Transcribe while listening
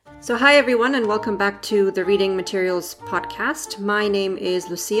So hi everyone and welcome back to the Reading Materials podcast. My name is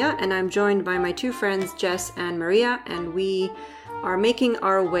Lucia and I'm joined by my two friends Jess and Maria, and we are making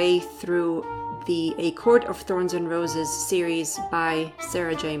our way through the A Court of Thorns and Roses series by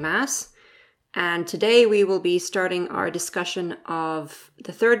Sarah J. Maas. And today we will be starting our discussion of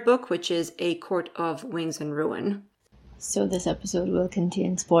the third book, which is A Court of Wings and Ruin. So this episode will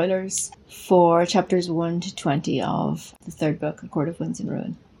contain spoilers for chapters 1 to 20 of the third book, A Court of Winds and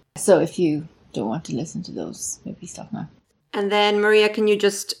Ruin. So if you don't want to listen to those, maybe stop now. And then, Maria, can you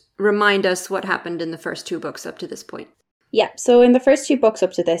just remind us what happened in the first two books up to this point? Yeah, so in the first two books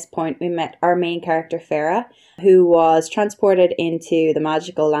up to this point, we met our main character, Farah, who was transported into the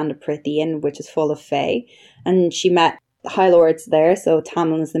magical land of Prithian, which is full of fae. And she met the High Lords there, so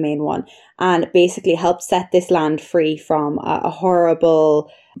Tamlin is the main one, and basically helped set this land free from a horrible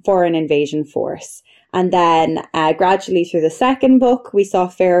foreign invasion force. And then gradually through the second book, we saw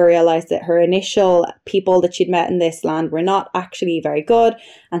Farah realise that her initial people that she'd met in this land were not actually very good.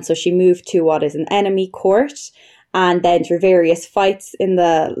 And so she moved to what is an enemy court. And then through various fights in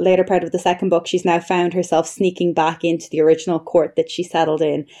the later part of the second book, she's now found herself sneaking back into the original court that she settled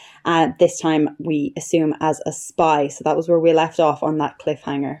in. This time, we assume, as a spy. So that was where we left off on that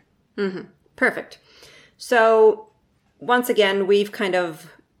cliffhanger. Mm-hmm. Perfect. So once again, we've kind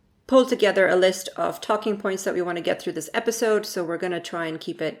of pulled together a list of talking points that we want to get through this episode. So we're going to try and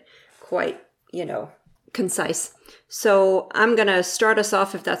keep it quite, concise. So I'm going to start us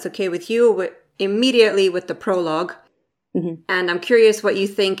off, if that's okay with you, immediately with the prologue. Mm-hmm. And I'm curious what you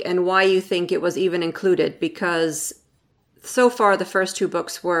think and why you think it was even included, because so far the first two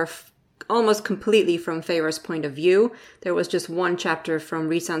books were almost completely from Feyre's point of view. There was just one chapter from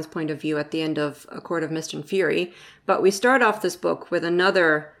Rhysand's point of view at the end of A Court of Mist and Fury. But we start off this book with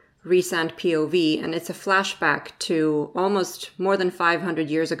another Rhysand POV, and it's a flashback to almost more than 500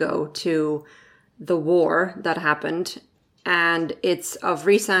 years ago to the war that happened. And it's of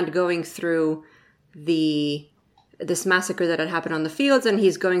Rhysand going through this massacre that had happened on the fields, and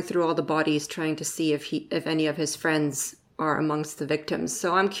he's going through all the bodies trying to see if any of his friends are amongst the victims.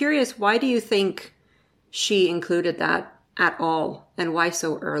 So I'm curious, why do you think she included that at all, and why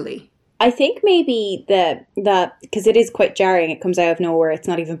so early? I think maybe because it is quite jarring, it comes out of nowhere, it's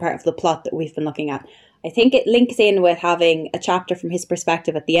not even part of the plot that we've been looking at. I think it links in with having a chapter from his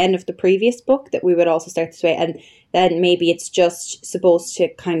perspective at the end of the previous book that we would also start this way, and then maybe it's just supposed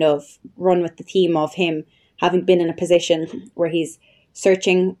to kind of run with the theme of him having been in a position where he's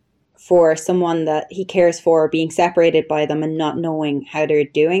searching for someone that he cares for, being separated by them and not knowing how they're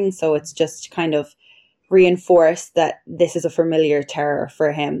doing. So it's just kind of reinforce that this is a familiar terror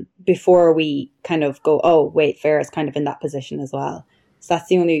for him before we kind of go, oh, wait, Farah's kind of in that position as well. So that's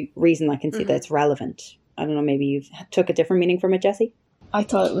the only reason I can see that it's relevant. I don't know, maybe you took a different meaning from it, Jessie? I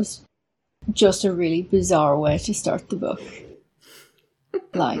thought it was just a really bizarre way to start the book.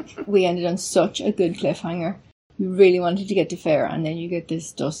 We ended on such a good cliffhanger. You really wanted to get to Farah, and then you get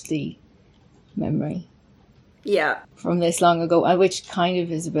this dusty memory. Yeah. From this long ago, which kind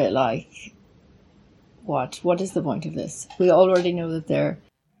of is a bit like, what is the point of this? We already know that they're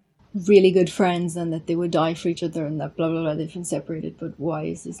really good friends and that they would die for each other and that blah blah blah, they've been separated, but why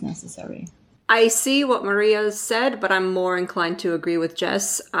is this necessary? I see what Maria said, but I'm more inclined to agree with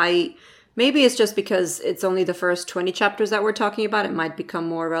Jess. Maybe it's just because it's only the first 20 chapters that we're talking about. It might become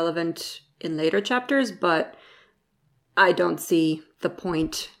more relevant in later chapters, but I don't see the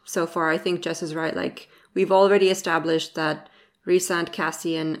point so far. I think Jess is right. We've already established that Rhysand,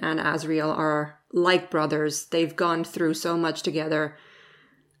 Cassian, and Asriel are like brothers. They've gone through so much together.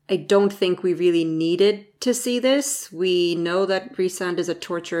 I don't think we really needed to see this. We know that Rhysand is a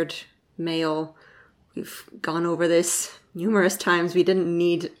tortured male. We've gone over this numerous times. We didn't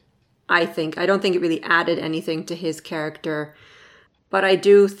need, I don't think it really added anything to his character. But I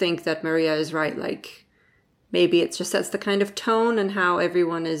do think that Maria is right. Maybe it just sets the kind of tone and how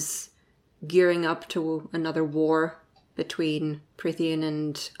everyone is gearing up to another war between Prithian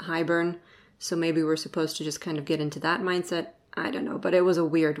and Hybern. So maybe we're supposed to just kind of get into that mindset. I don't know, but it was a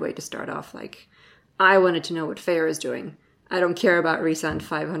weird way to start off. I wanted to know what Farah is doing. I don't care about Rhysand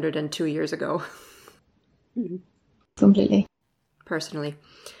 502 years ago. Completely. Personally.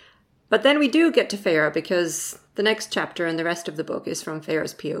 But then we do get to Farah, because the next chapter and the rest of the book is from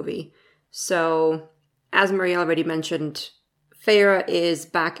Farah's POV. So, as Maria already mentioned, Farah is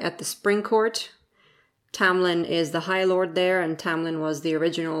back at the Spring Court. Tamlin is the High Lord there, and Tamlin was the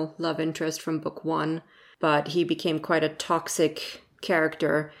original love interest from book 1. But he became quite a toxic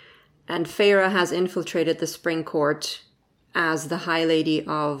character. And Farah has infiltrated the Spring Court as the High Lady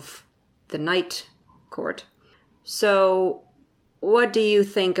of the Night Court. So what do you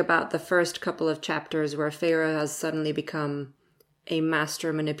think about the first couple of chapters where Feyre has suddenly become a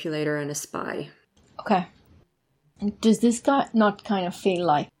master manipulator and a spy? Okay. Does this guy not kind of feel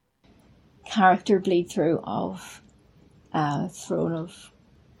like character bleed through of Throne of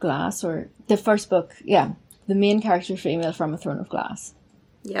Glass? Or the first book, yeah, the main character female from A Throne of Glass.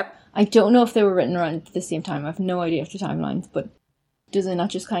 Yep. I don't know if they were written around the same time. I have no idea of the timelines, but does it not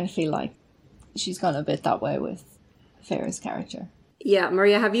just kind of feel like she's gone a bit that way with Feyre's character? Yeah,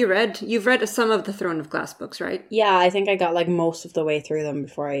 Maria, you've read some of the Throne of Glass books, right? Yeah, I think I got like most of the way through them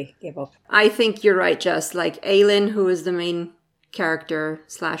before I gave up. I think you're right, Jess. Like Aelin, who is the main character /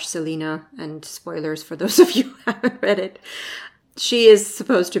 Selena, and spoilers for those of you who haven't read it, she is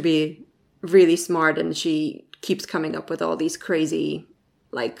supposed to be really smart, and she keeps coming up with all these crazy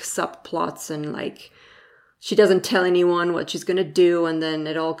like subplots, and like she doesn't tell anyone what she's gonna do, and then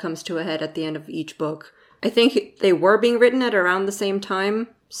it all comes to a head at the end of each book. I think they were being written at around the same time,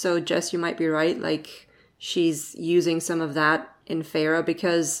 so Jess, you might be right. Like she's using some of that in Feyre,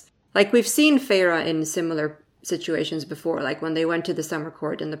 because like we've seen Feyre in similar situations before. Like when they went to the Summer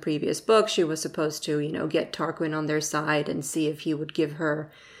Court in the previous book, she was supposed to, get Tarquin on their side and see if he would give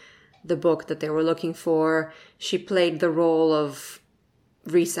her the book that they were looking for. She played the role of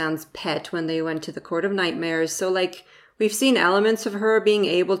Rhysand's pet when they went to the Court of Nightmares. So like we've seen elements of her being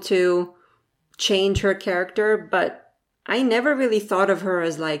able to change her character, but I never really thought of her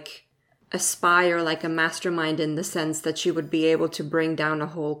as like a spy or like a mastermind in the sense that she would be able to bring down a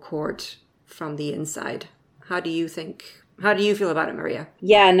whole court from the inside. How do you feel about it, Maria?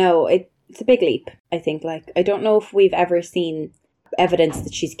 Yeah, no, it's a big leap, I think. Like, I don't know if we've ever seen evidence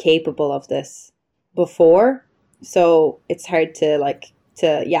that she's capable of this before. So it's hard to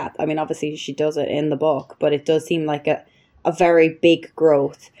I mean, obviously she does it in the book, but it does seem like a very big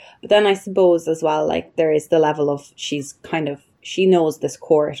growth. But then I suppose as well, like there is the level of she knows this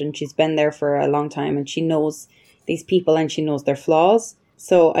court and she's been there for a long time and she knows these people and she knows their flaws.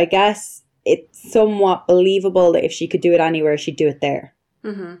 So I guess it's somewhat believable that if she could do it anywhere, she'd do it there.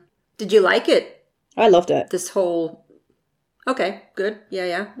 Mm-hmm. Did you like it? I loved it. This whole... Okay, good.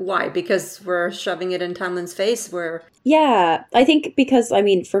 Yeah. Why? Because we're shoving it in Tamlin's face? Yeah, I think because, I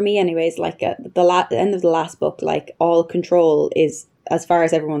mean, for me anyways, like at the end of the last book, like all control is, as far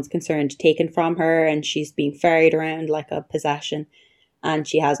as everyone's concerned, taken from her and she's being ferried around like a possession and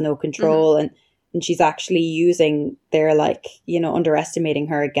she has no control. Mm-hmm. and she's actually using their like, underestimating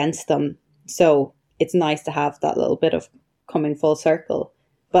her against them. So it's nice to have that little bit of coming full circle.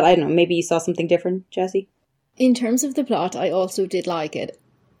 But I don't know, maybe you saw something different, Jessie? In terms of the plot, I also did like it.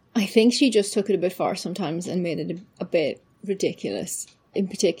 I think she just took it a bit far sometimes and made it a bit ridiculous. In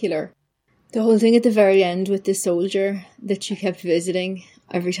particular, the whole thing at the very end with the soldier that she kept visiting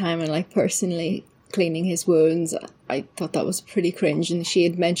every time and like personally cleaning his wounds, I thought that was pretty cringe. And she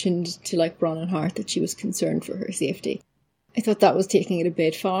had mentioned to like Bronn and Hart that she was concerned for her safety. I thought that was taking it a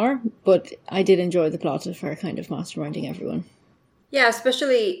bit far, but I did enjoy the plot of her kind of masterminding everyone. Yeah,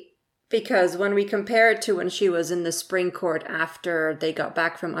 especially because when we compare it to when she was in the Spring Court after they got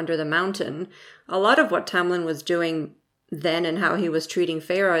back from under the mountain, a lot of what Tamlin was doing then and how he was treating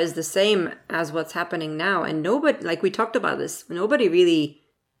Feyre is the same as what's happening now. And nobody, like we talked about this, nobody really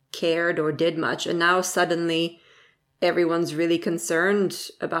cared or did much. And now suddenly everyone's really concerned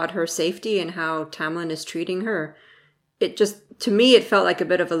about her safety and how Tamlin is treating her. It just, to me, it felt like a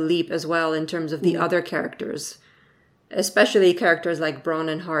bit of a leap as well in terms of the other characters. Especially characters like Bronn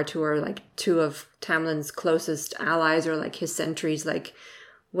and Hart, who are like two of Tamlin's closest allies or like his sentries. Like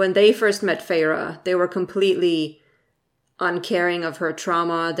when they first met Feyre, they were completely uncaring of her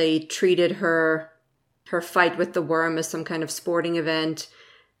trauma. They treated her fight with the worm as some kind of sporting event.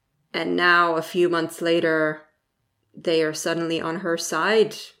 And now, a few months later, they are suddenly on her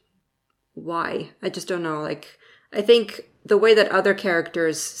side. Why? I just don't know. Like, I think the way that other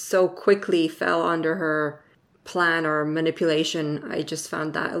characters so quickly fell under her plan or manipulation, I just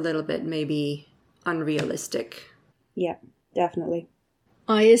found that a little bit maybe unrealistic. Yeah, definitely.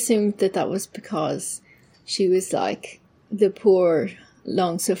 I assumed that was because she was like the poor,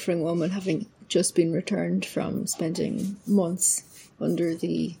 long-suffering woman having just been returned from spending months under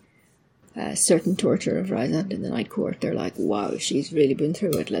the certain torture of Rhysand in the Night Court. They're like, wow, she's really been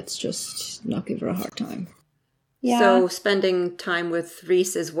through it. Let's just not give her a hard time. Yeah. So spending time with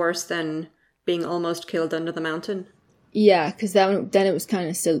Rhys is worse than being almost killed under the mountain? Yeah, because then it was kind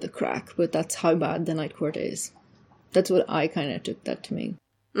of still the crack, but that's how bad the Night Court is. That's what I kind of took that to mean.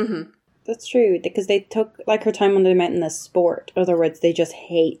 Mm-hmm. That's true, because they took like her time under the mountain as sport. In other words, they just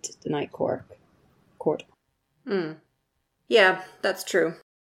hate the Night Court. Yeah, that's true.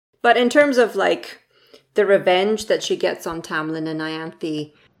 But in terms of like the revenge that she gets on Tamlin and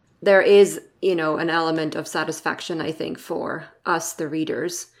Ianthe, there is, an element of satisfaction, I think, for us, the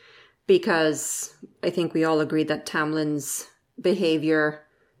readers, because I think we all agree that Tamlin's behavior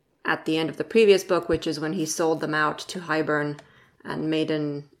at the end of the previous book, which is when he sold them out to Hybern and made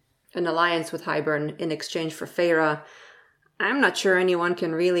an alliance with Hybern in exchange for Feyre, I'm not sure anyone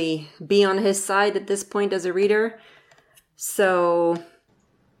can really be on his side at this point as a reader. So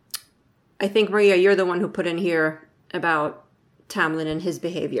I think, Maria, you're the one who put in here about Tamlin and his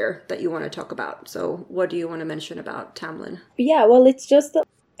behavior that you want to talk about. So what do you want to mention about Tamlin? Yeah, well, it's just that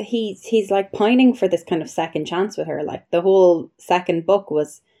he's like pining for this kind of second chance with her. Like the whole second book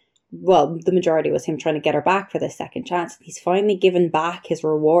was, well, the majority was him trying to get her back for this second chance. He's finally given back his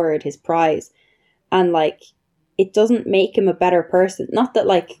reward, his prize. And like, it doesn't make him a better person. Not that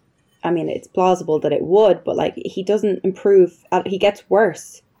like, I mean, it's plausible that it would, but like, he doesn't improve. He gets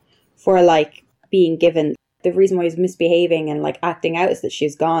worse for like being given. The reason why he's misbehaving and like acting out is that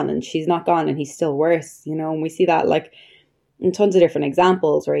she's gone, and she's not gone and he's still worse, and we see that like in tons of different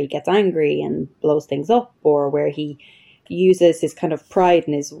examples where he gets angry and blows things up, or where he uses his kind of pride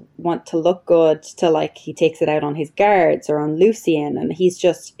and his want to look good to like, he takes it out on his guards or on Lucien, and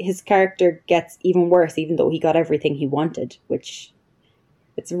his character gets even worse even though he got everything he wanted, which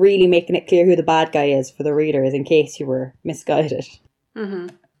it's really making it clear who the bad guy is for the readers in case you were misguided.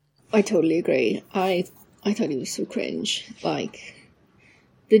 Mm-hmm. I totally agree. I thought he was so cringe. Like,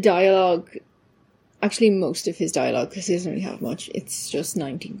 the dialogue, actually most of his dialogue, because he doesn't really have much, it's just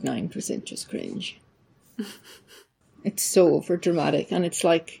 99% just cringe. It's so over dramatic, and it's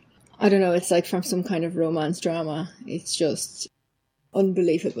like, I don't know, it's like from some kind of romance drama. It's just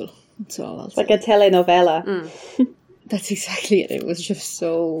unbelievable. That's all I'll say. Like a telenovela. That's exactly it. It was just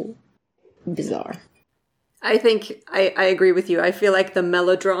so bizarre. I think I agree with you. I feel like the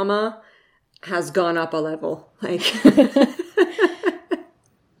melodrama has gone up a level. Like,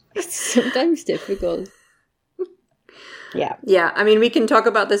 it's sometimes difficult. Yeah. Yeah, I mean, we can talk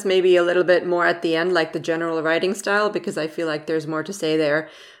about this maybe a little bit more at the end, like the general writing style, because I feel like there's more to say there.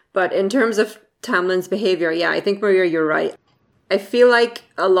 But in terms of Tamlin's behavior, yeah, I think, Maria, you're right. I feel like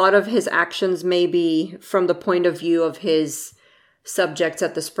a lot of his actions may be from the point of view of his subjects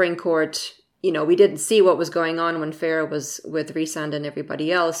at the Spring Court. We didn't see what was going on when Feyre was with Rhysand and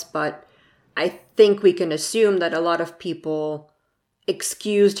everybody else, but I think we can assume that a lot of people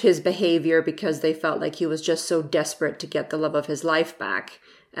excused his behavior because they felt like he was just so desperate to get the love of his life back,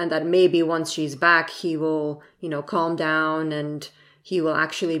 and that maybe once she's back, he will, calm down and he will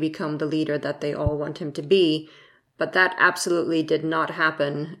actually become the leader that they all want him to be. But that absolutely did not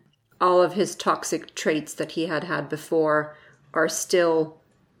happen. All of his toxic traits that he had before are still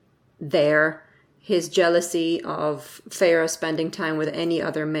there. His jealousy of Feyre spending time with any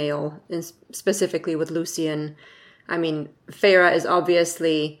other male, and specifically with Lucien. I mean, Feyre is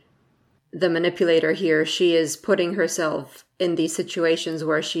obviously the manipulator here. She is putting herself in these situations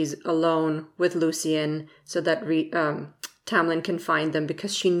where she's alone with Lucien so that Tamlin can find them,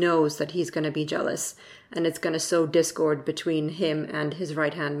 because she knows that he's going to be jealous and it's going to sow discord between him and his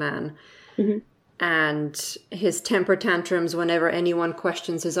right-hand man. Mm-hmm. And his temper tantrums whenever anyone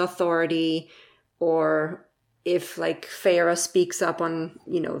questions his authority, or if like Feyre speaks up on,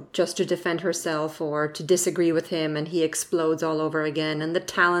 just to defend herself or to disagree with him, and he explodes all over again, and the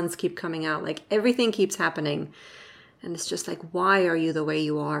talons keep coming out, like everything keeps happening. And it's just like, why are you the way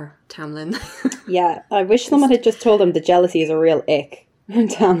you are, Tamlin? Yeah, I wish someone had just told him the jealousy is a real ick.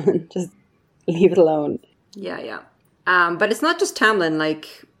 Tamlin, just leave it alone. Yeah. But it's not just Tamlin,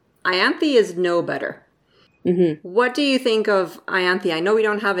 like, Ianthe is no better. Mm-hmm. What do you think of Ianthe? I know we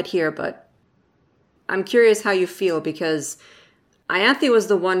don't have it here, but I'm curious how you feel, because Ianthe was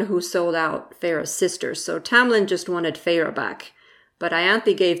the one who sold out Feyre's sisters, so Tamlin just wanted Feyre back. But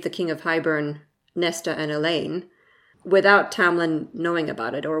Ianthe gave the King of Hybern Nesta and Elaine without Tamlin knowing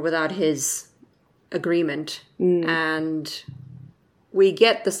about it, or without his agreement. And we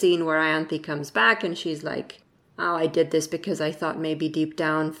get the scene where Ianthe comes back and she's like, oh, I did this because I thought maybe deep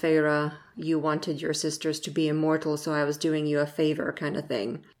down, Feyre, you wanted your sisters to be immortal, so I was doing you a favor, kind of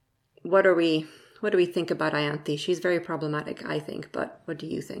thing. What do we think about Ianthe? She's very problematic, I think, but what do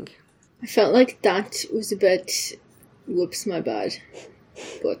you think? I felt like that was a bit, whoops, my bad.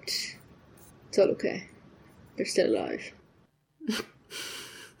 But it's all okay. They're still alive.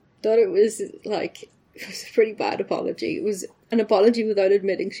 Thought it was a pretty bad apology. It was an apology without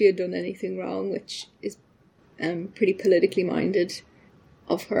admitting she had done anything wrong, which is pretty politically minded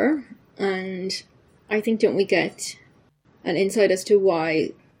of her. And I think, don't we get an insight as to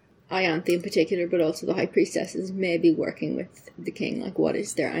why Ianthe in particular, but also the High Priestesses may be working with the king. Like, what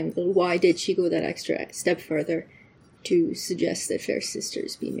is their angle? Why did she go that extra step further to suggest that fair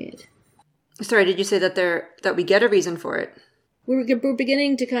sisters be made? Sorry, did you say that we get a reason for it? We're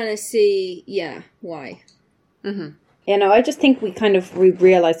beginning to kind of see, why. Mm-hmm. You know, I just think we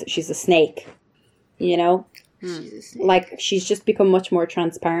realize that she's a snake. You know? She's a snake. Like, she's just become much more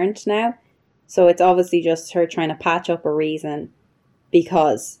transparent now. So it's obviously just her trying to patch up a reason,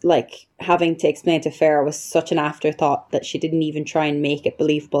 because, like, having to explain to Farah was such an afterthought that she didn't even try and make it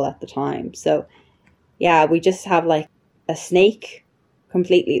believable at the time. So, yeah, we just have, like, a snake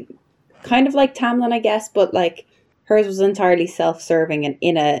completely, kind of like Tamlin, I guess, but, like, hers was entirely self-serving and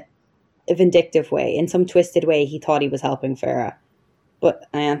in a vindictive way. In some twisted way, he thought he was helping Farah.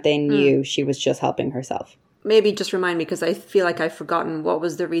 But Ianthe knew she was just helping herself. Maybe just remind me, because I feel like I've forgotten what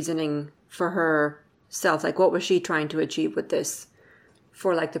was the reasoning for herself. Like, what was she trying to achieve with this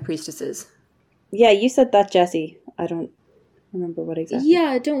for, like, the priestesses? Yeah, you said that, Jessie. I don't remember what exactly.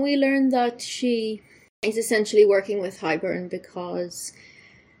 Yeah, don't we learn that she is essentially working with Hybern because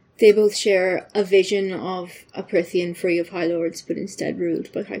they both share a vision of a Prythian free of High Lords, but instead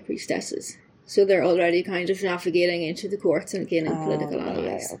ruled by High Priestesses. So they're already kind of navigating into the courts and gaining political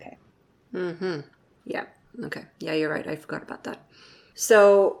allies. Yeah, okay. Mm-hmm. Yeah. Okay. Yeah, you're right. I forgot about that.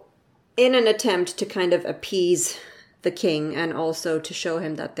 So, in an attempt to kind of appease the king and also to show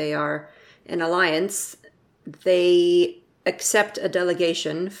him that they are an alliance, they accept a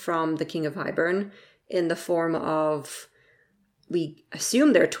delegation from the King of Hybern in the form of, we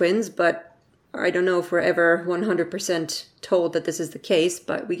assume they're twins, but I don't know if we're ever 100% told that this is the case,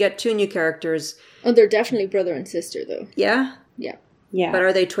 but we get 2 new characters. Oh, they're definitely brother and sister, though. Yeah? Yeah. Yeah. But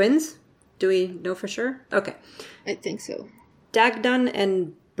are they twins? Do we know for sure? Okay. I think so. Dagdan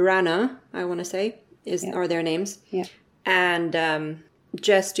and Branna, I want to say, are their names. Yeah. And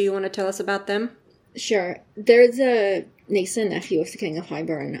Jess, do you want to tell us about them? Sure. They're the niece and nephew of the King of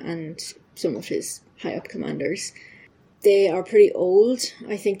Hybern and some of his high-up commanders. They are pretty old.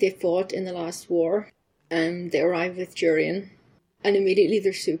 I think they fought in the last war. They arrive with Jurian. And immediately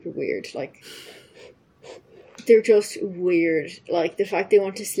they're super weird. Like, they're just weird. Like, the fact they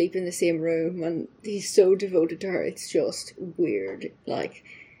want to sleep in the same room and he's so devoted to her, it's just weird. Like,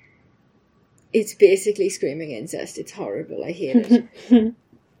 it's basically screaming incest. It's horrible. I hate it.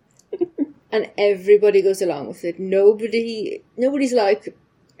 And everybody goes along with it. Nobody's like,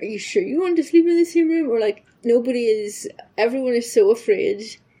 are you sure you want to sleep in the same room? Or like, everyone is so afraid.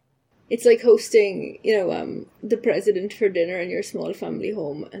 It's like hosting, the president for dinner in your small family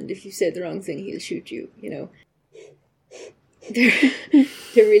home, and if you say the wrong thing, he'll shoot you, They're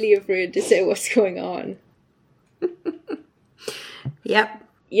really afraid to say what's going on. Yep.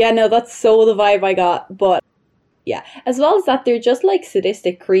 Yeah, no, that's so the vibe I got, but yeah. As well as that, they're just like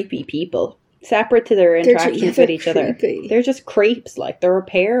sadistic, creepy people, separate to their interactions with each other. They're just creeps, like, they're a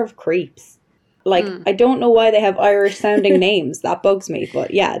pair of creeps. Like, I don't know why they have Irish-sounding names. That bugs me,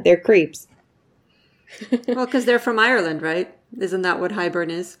 but yeah, they're creeps. Well, because they're from Ireland, right? Isn't that what Hybern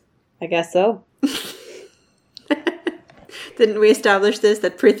is? I guess so. Didn't we establish this,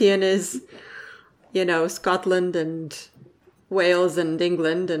 that Prythian is, Scotland and Wales and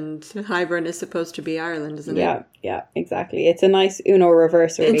England, and Hybern is supposed to be Ireland, isn't it? Yeah, exactly. It's a nice Uno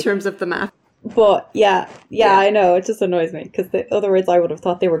reverse, really. In terms of the map. But, yeah, I know, it just annoys me, because otherwise I would have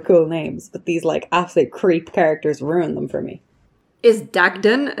thought they were cool names, but these, like, absolute creep characters ruin them for me. Is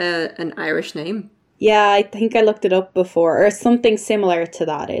Dagdan an Irish name? Yeah, I think I looked it up before, or something similar to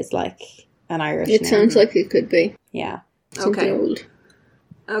that is, like, an Irish name. It sounds like it could be. Yeah. Something old.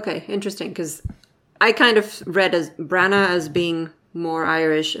 Okay, interesting, because I kind of read as Branna as being more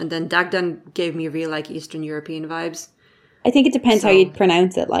Irish, and then Dagdan gave me real, like, Eastern European vibes. I think it depends how you'd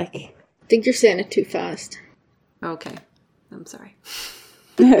pronounce it, like. I think you're saying it too fast. Okay. I'm sorry.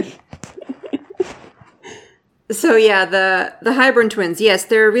 So yeah, the Hybern twins, yes,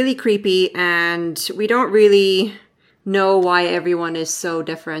 they're really creepy, and we don't really know why everyone is so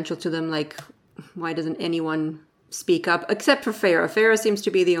deferential to them. Like, why doesn't anyone speak up? Except for Farah. Farah seems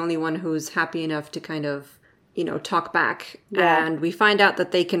to be the only one who's happy enough to kind of, talk back. Yeah. And we find out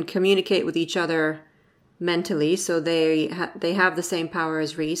that they can communicate with each other mentally, so they have the same power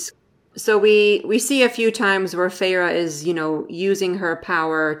as Rhys. So we see a few times where Farah is, using her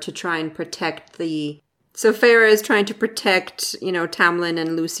power to try and protect So Farah is trying to protect, Tamlin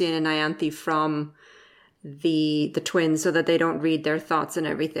and Lucian and Ianthe from the twins so that they don't read their thoughts and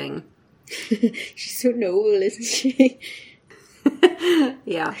everything. She's so noble, isn't she?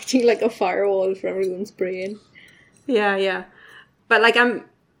 Yeah. Acting like a firewall for everyone's brain. Yeah. But like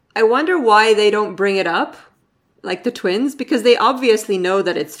I wonder why they don't bring it up like the twins, because they obviously know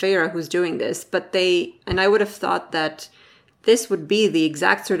that it's Feyre who's doing this, and I would have thought that this would be the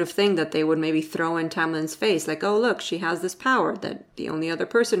exact sort of thing that they would maybe throw in Tamlin's face, like, oh, look, she has this power, that the only other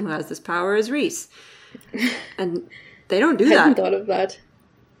person who has this power is Rhys. And they don't do I that. hadn't thought of that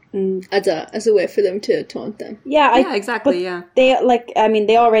as a way for them to taunt them. Yeah, exactly, yeah. They,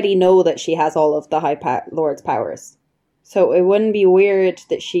 they already know that she has all of the Lord's powers. So it wouldn't be weird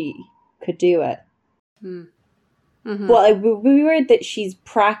that she could do it. Mm-hmm. Well, it would be weird that she's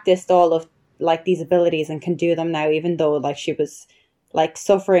practiced all of, like, these abilities and can do them now, even though, like, she was, like,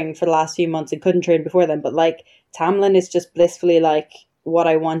 suffering for the last few months and couldn't train before then. But, like, Tamlin is just blissfully like, what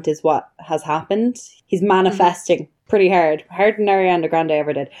I want is what has happened. He's manifesting pretty harder than Ariana Grande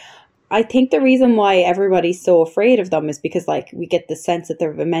ever did. I think the reason why everybody's so afraid of them is because, like, we get the sense that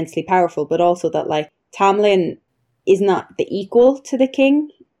they're immensely powerful, but also that, like, Tamlin is not the equal to the king.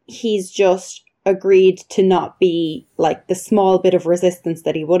 He's just agreed to not be, like, the small bit of resistance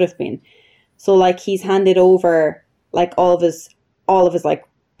that he would have been. So, like, he's handed over, like, all of his like,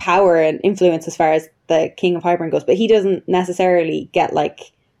 power and influence as far as the King of Hybern goes, but he doesn't necessarily get,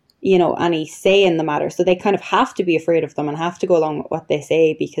 like, you know, any say in the matter. So they kind of have to be afraid of them and have to go along with what they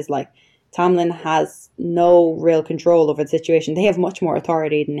say, because, like, Tamlin has no real control over the situation. They have much more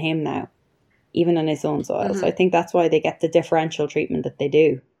authority than him now, even on his own soil. So I think that's why they get the differential treatment that they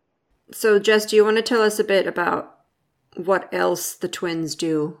do. So, Jess, do you want to tell us a bit about what else the twins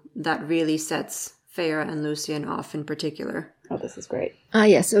do that really sets Feyre and Lucien off in particular? Oh, this is great.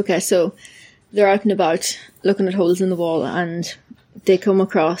 Yes, okay, so they're out and about looking at holes in the wall, and they come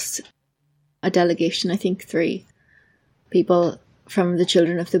across a delegation, I think 3 people from the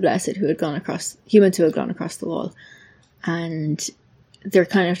Children of the Blessed humans who had gone across the wall. And they're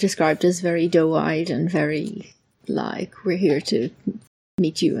kind of described as very doe-eyed and very, like, we're here to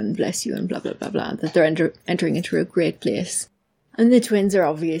meet you and bless you and blah, blah, blah, blah, that they're entering into a great place. And the twins are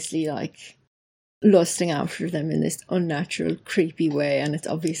obviously, like, lusting after them in this unnatural, creepy way, and it's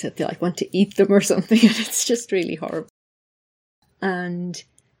obvious that they, like, want to eat them or something, and it's just really horrible. And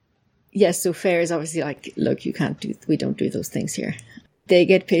yes, so Feyre is obviously like, look, we don't do those things here. They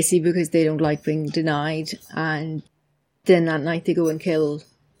get pissy because they don't like being denied, and then that night they go and kill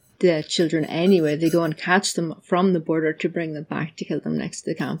the children anyway. They go and catch them from the border to bring them back to kill them next to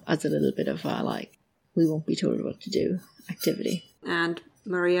the camp as a little bit of a, like, we won't be told what to do activity. And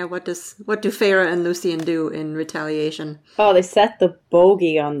Maria, what do Feyre and Lucien do in retaliation? Oh, they set the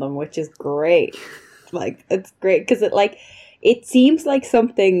bogey on them, which is great. Like, it's great because it seems like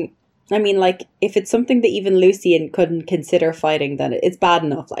something. I mean, like, if it's something that even Lucien couldn't consider fighting, then it's bad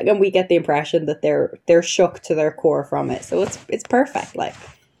enough. Like, and we get the impression that they're shook to their core from it. So it's perfect. Like,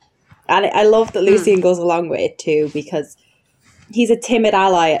 and I love that Lucien goes along with it too, because he's a timid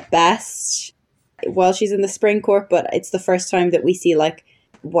ally at best while she's in the Spring Court, but it's the first time that we see, like,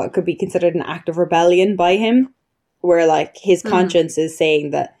 what could be considered an act of rebellion by him, where, like, his conscience is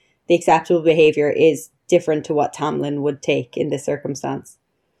saying that the acceptable behaviour is different to what Tamlin would take in this circumstance.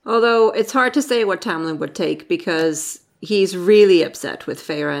 Although it's hard to say what Tamlin would take, because he's really upset with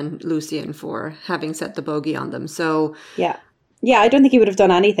Feyre and Lucien for having set the bogey on them. So yeah, I don't think he would have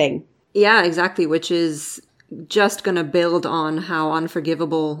done anything. Yeah, exactly, which is just going to build on how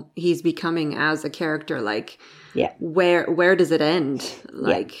unforgivable he's becoming as a character. Like, yeah, where does it end?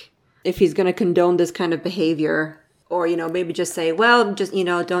 Like, if he's going to condone this kind of behavior, or, you know, maybe just say, well, just, you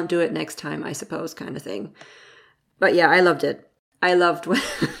know, don't do it next time, I suppose, kind of thing. But yeah, I loved it. I loved when...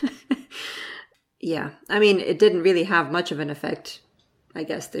 Yeah, I mean, it didn't really have much of an effect. I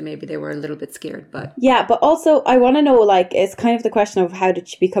guess they were a little bit scared, but... Yeah, but also, I want to know, like, it's kind of the question of how did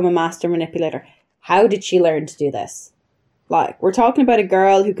she become a master manipulator? How did she learn to do this? Like, we're talking about a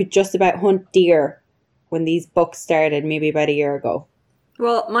girl who could just about hunt deer when these books started, maybe about a year ago.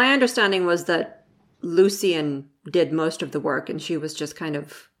 Well, my understanding was that Lucien did most of the work, and she was just kind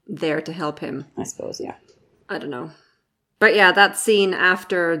of there to help him. I suppose, yeah. I don't know. But yeah, that scene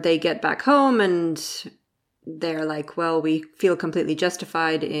after they get back home and they're like, well, we feel completely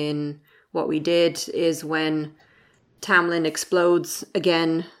justified in what we did, is when Tamlin explodes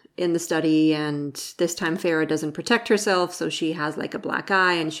again in the study, and this time Feyre doesn't protect herself, so she has like a black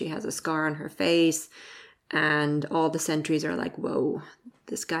eye and she has a scar on her face, and all the sentries are like, whoa,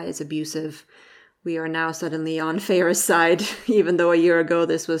 this guy is abusive. We are now suddenly on Feyre's side, even though a year ago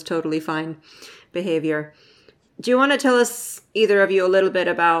this was totally fine behavior. Do you want to tell us, either of you, a little bit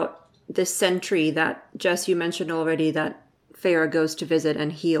about this sentry that, Jess, you mentioned already, that Feyre goes to visit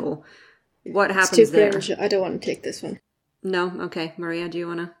and heal? What happens it's too there? cringe. I don't want to take this one. No? Okay. Maria, do you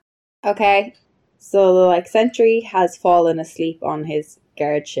want to? Okay. So the, like, sentry has fallen asleep on his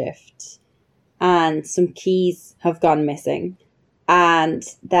guard shift. and some keys have gone missing. And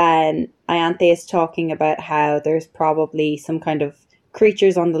then Ianthe is talking about how there's probably some kind of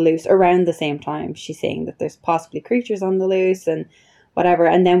creatures on the loose around the same time. She's saying that there's possibly creatures on the loose and whatever.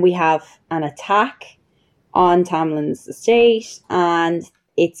 And then we have an attack on Tamlin's estate, and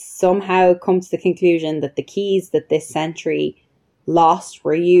it's somehow come to the conclusion that the keys that this sentry lost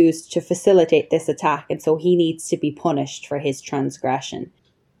were used to facilitate this attack, and so he needs to be punished for his transgression.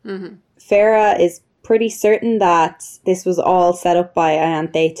 Mm-hmm. Farah is pretty certain that this was all set up by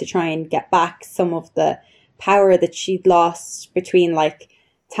Ianthe to try and get back some of the power that she'd lost between, like,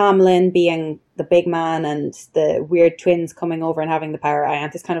 Tamlin being the big man and the weird twins coming over and having the power.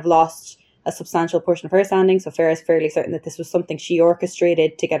 Ianthe's kind of lost a substantial portion of her standing, so Farah's fairly certain that this was something she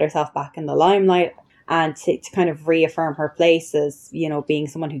orchestrated to get herself back in the limelight and to kind of reaffirm her place as, you know, being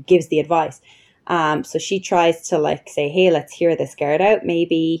someone who gives the advice. So she tries to, like, say, hey, let's hear this guard out.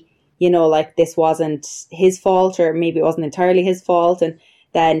 Maybe, you know, like, this wasn't his fault, or maybe it wasn't entirely his fault. And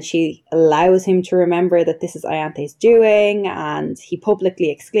then she allows him to remember that this is Ianthe's doing, and he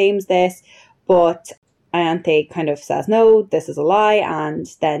publicly exclaims this, but Ianthe kind of says, no, this is a lie. And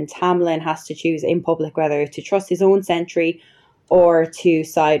then Tamlin has to choose in public whether to trust his own sentry or to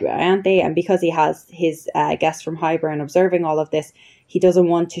side with Ianthe. And because he has his guest from Highburn observing all of this, he doesn't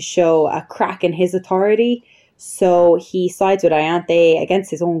want to show a crack in his authority. So he sides with Ianthe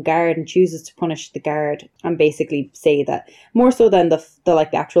against his own guard and chooses to punish the guard and basically say that, more so than the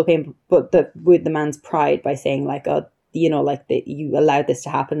actual pain, but with the man's pride, by saying, like, oh, you know, like, that you allowed this to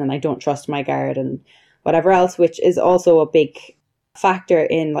happen and I don't trust my guard and whatever else, which is also a big factor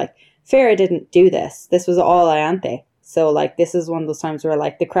in, like, Farah didn't do this. This was all Ianthe. So, like, this is one of those times where,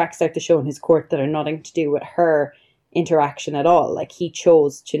 like, the cracks start to show in his court that are nothing to do with her interaction at all. Like, he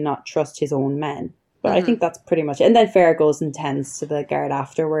chose to not trust his own men. But I think that's pretty much it. And then Farah goes and tends to the guard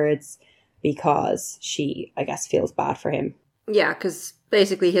afterwards because she, I guess, feels bad for him. Yeah, because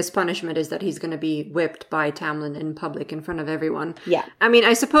basically his punishment is that he's going to be whipped by Tamlin in public in front of everyone. Yeah. I mean,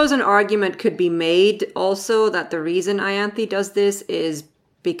 I suppose an argument could be made also that the reason Ianthe does this is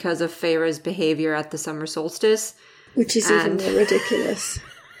because of Farah's behavior at the summer solstice. Which is even more ridiculous.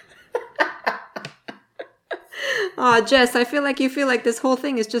 Aw, Jess, I feel like you feel like this whole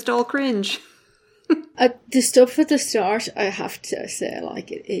thing is just all cringe. The stuff at the start, I have to say,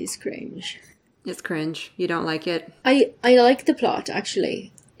 like, it is cringe. It's cringe. You don't like it? I like the plot,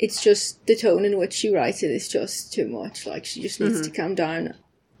 actually. It's just the tone in which she writes it is just too much. Like, she just needs to calm down.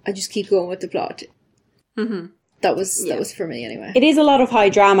 I just keep going with the plot. Mm-hmm. That was for me, anyway. It is a lot of high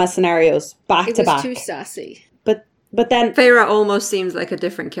drama scenarios back to back. It was too sassy. But then Farah almost seems like a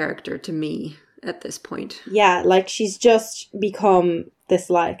different character to me at this point. Yeah, like, she's just become this,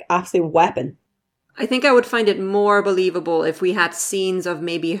 like, absolute weapon. I think I would find it more believable if we had scenes of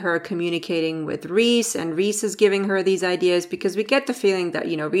maybe her communicating with Rhys and Rhys is giving her these ideas, because we get the feeling that,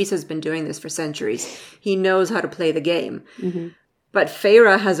 you know, Rhys has been doing this for centuries. He knows how to play the game. Mm-hmm. But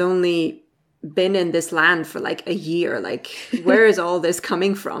Farah has only been in this land for like a year. Like, where is all this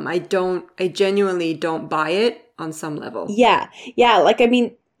coming from? I genuinely don't buy it on some level. Yeah. Like, I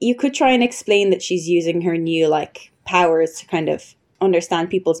mean, you could try and explain that she's using her new, like, powers to kind of understand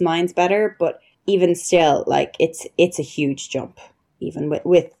people's minds better, but even still, like, it's a huge jump, even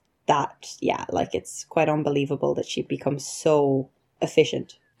with that. Yeah, like, it's quite unbelievable that she becomes so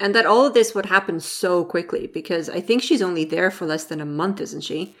efficient. And that all of this would happen so quickly, because I think she's only there for less than a month, isn't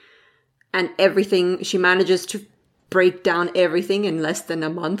she? And everything, she manages to break down everything in less than a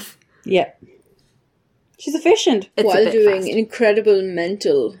month. Yeah. She's efficient. While doing incredible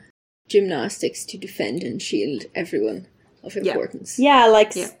mental gymnastics to defend and shield everyone of importance. Yeah,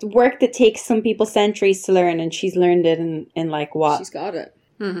 like work that takes some people centuries to learn, and she's learned it in like what? She's got it.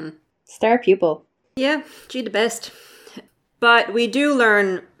 Mm-hmm. Star pupil. Yeah, she the best. But we do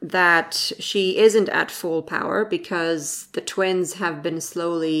learn that she isn't at full power because the twins have been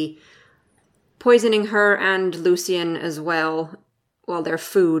slowly poisoning her and Lucien as well, while their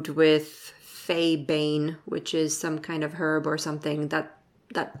food with Bane, which is some kind of herb or something that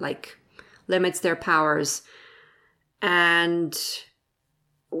like limits their powers. And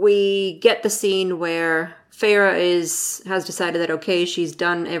we get the scene where Farah has decided that, okay, she's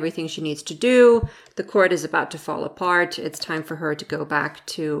done everything she needs to do. The court is about to fall apart. It's time for her to go back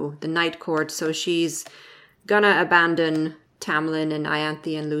to the night court. So she's gonna abandon Tamlin and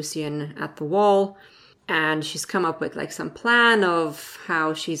Ianthe and Lucien at the wall. And she's come up with like some plan of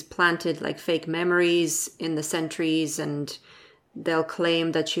how she's planted like fake memories in the sentries, and they'll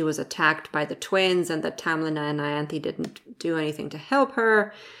claim that she was attacked by the twins and that Tamlin and Ianthe didn't do anything to help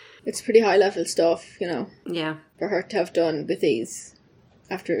her. It's pretty high level stuff, you know. Yeah. For her to have done with these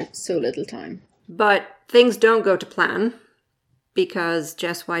after so little time. But things don't go to plan because,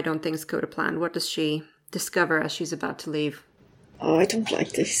 Jess, why don't things go to plan? What does she discover as she's about to leave? Oh, I don't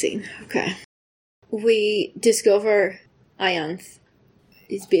like this scene. Okay. We discover Ianthe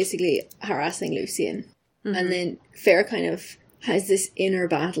is basically harassing Lucian. Mm-hmm. And then Farah kind of has this inner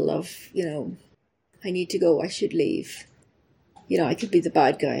battle of, I need to go, I should leave. I could be the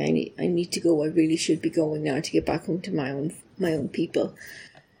bad guy. I need to go. I really should be going now to get back home to my own people.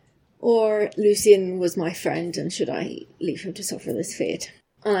 Or Lucian was my friend, and should I leave him to suffer this fate?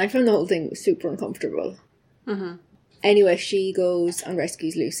 And I found the whole thing super uncomfortable. Mm-hmm. Anyway, she goes and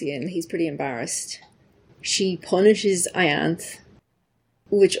rescues Lucian. He's pretty embarrassed. She punishes Ianthe,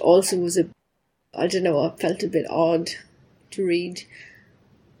 which also was I felt a bit odd to read.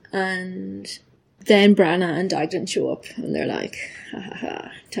 And then Branna and Dagden show up, and they're like, ha ha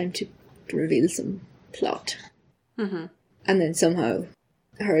ha, time to reveal some plot. Mm-hmm. And then somehow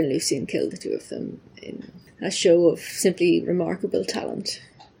her and Lucian kill the two of them in a show of simply remarkable talent,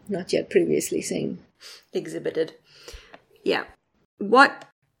 not yet previously seen. Exhibited. Yeah. What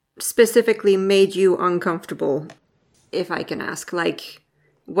specifically made you uncomfortable, if I can ask? Like,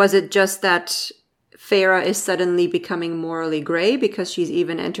 was it just that Farah is suddenly becoming morally grey because she's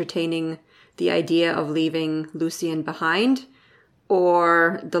even entertaining the idea of leaving Lucian behind?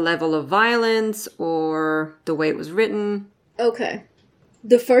 Or the level of violence, or the way it was written? Okay.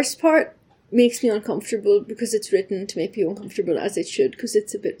 The first part makes me uncomfortable because it's written to make you uncomfortable, as it should, because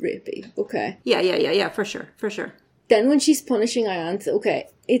it's a bit rapey. Okay. Yeah, for sure. Then when she's punishing Ianthe, okay,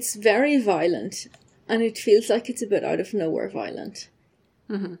 it's very violent, and it feels like it's a bit out of nowhere violent.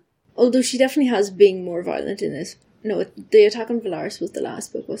 Mm-hmm. Although she definitely has been more violent in this. No, the Attack on Valaris was the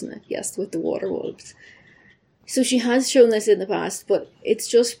last book, wasn't it? Yes, with the water wolves. So she has shown this in the past, but it's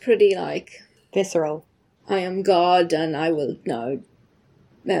just pretty visceral. I am God, and I will now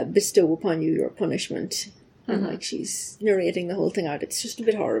bestow upon you your punishment. Mm-hmm. And she's narrating the whole thing out. It's just a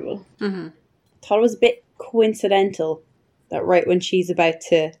bit horrible. Mm-hmm. I thought it was a bit coincidental that right when she's about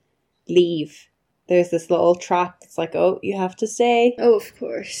to leave, there's this little trap. It's like, oh, you have to stay. Oh, of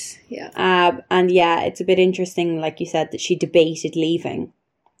course. Yeah. And yeah, it's a bit interesting, like you said, that she debated leaving.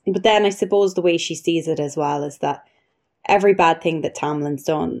 But then I suppose the way she sees it as well is that every bad thing that Tamlin's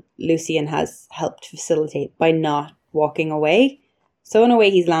done, Lucian has helped facilitate by not walking away. So in a way,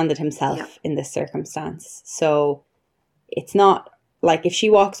 he's landed himself in this circumstance. So it's not like if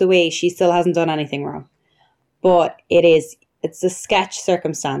she walks away, she still hasn't done anything wrong. But it's a sketch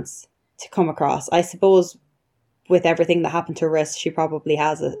circumstance to come across. I suppose with everything that happened to Rhys, she probably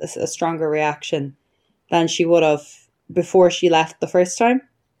has a stronger reaction than she would have before she left the first time.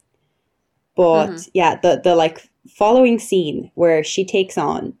 But yeah, the following scene where she takes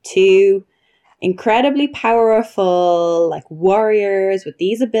on two incredibly powerful warriors with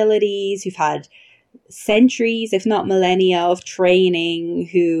these abilities who've had centuries, if not millennia, of training,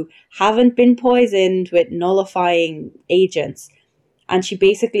 who haven't been poisoned with nullifying agents, and she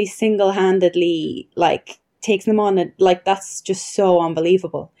basically single-handedly takes them on, and that's just so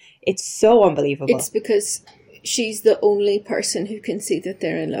unbelievable. It's so unbelievable. It's because she's the only person who can see that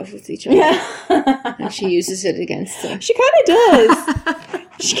they're in love with each other. Yeah. And she uses it against them. She kind of does.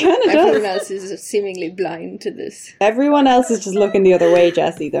 She kind of does. Everyone else is seemingly blind to this. Everyone else is just looking the other way,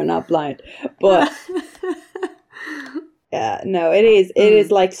 Jessie. They're not blind. But yeah, no, it is. It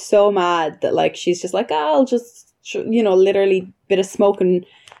is so mad that she's just I'll just, literally bit of smoke and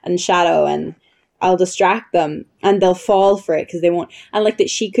shadow, and I'll distract them, and they'll fall for it because they won't. And that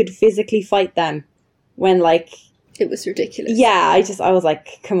she could physically fight them when it was ridiculous. Yeah, I was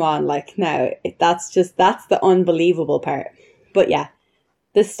like, come on, no, that's the unbelievable part. But yeah,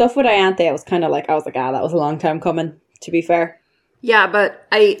 the stuff with Ianthe, I was that was a long time coming, to be fair. Yeah, but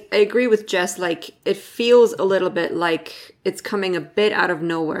I agree with Jess, it feels a little bit like it's coming a bit out of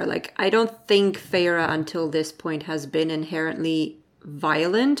nowhere. I don't think Farah until this point has been inherently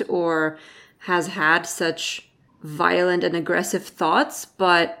violent or has had such violent and aggressive thoughts,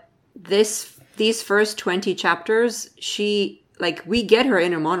 but these first 20 chapters, she, we get her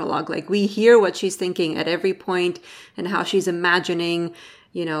inner monologue. We hear what she's thinking at every point and how she's imagining,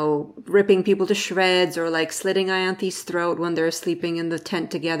 ripping people to shreds or slitting Ianthe's throat when they're sleeping in the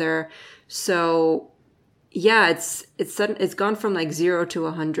tent together. So yeah, it's gone from 0 to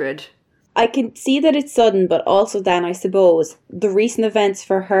 100. I can see that it's sudden, but also then I suppose the recent events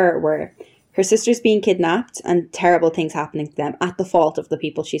for her were her sister's being kidnapped and terrible things happening to them at the fault of the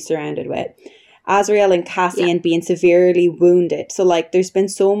people she's surrounded with. Azrael and Cassian being severely wounded. So there's been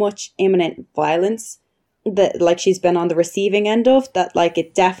so much imminent violence that she's been on the receiving end of that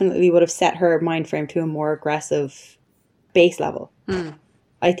it definitely would have set her mind frame to a more aggressive base level.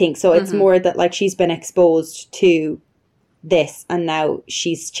 I think. So it's more that, like, she's been exposed to this and now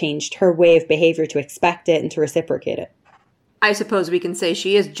she's changed her way of behavior to expect it and to reciprocate it. I suppose we can say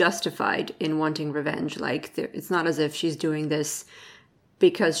she is justified in wanting revenge. Like, it's not as if she's doing this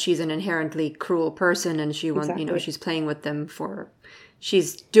because she's an inherently cruel person and she wants, Exactly. she's playing with them for,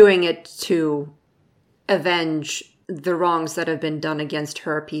 she's doing it to avenge the wrongs that have been done against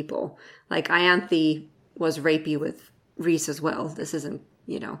her people. Like, Ianthe was rapey with Rhys as well. This isn't,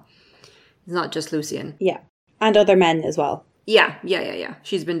 it's not just Lucian. Yeah. And other men as well. Yeah.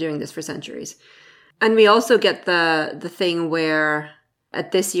 She's been doing this for centuries. And we also get the thing where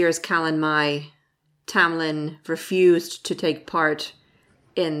at this year's Callan Mai, Tamlin refused to take part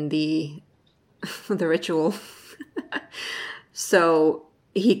in the ritual. So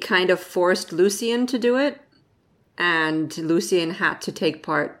he kind of forced Lucian to do it. And Lucian had to take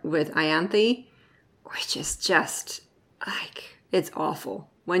part with Ianthe, which is just, like, it's awful.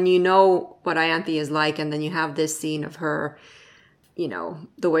 When you know what Ianthe is like, and then you have this scene of her,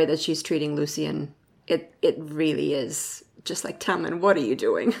 the way that she's treating Lucian, it really is just like, Tamlin, what are you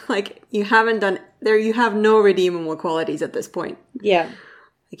doing? Like, you have no redeemable qualities at this point. Yeah.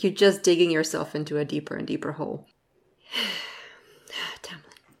 Like, you're just digging yourself into a deeper and deeper hole.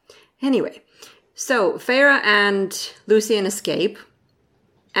 Tamlin. Anyway, so Feyre and Lucian escape,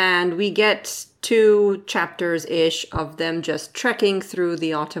 and we get 2 chapters-ish of them just trekking through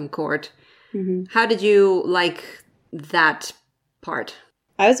the Autumn Court. Mm-hmm. How did you like that part?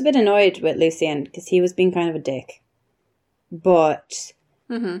 I was a bit annoyed with Lucian because he was being kind of a dick. But,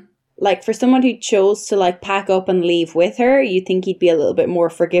 like, for someone who chose to, like, pack up and leave with her, you'd think he'd be a little bit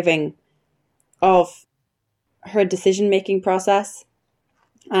more forgiving of her decision-making process.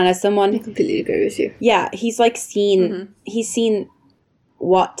 And as someone... I completely agree with you. Yeah, he's, like, he's seen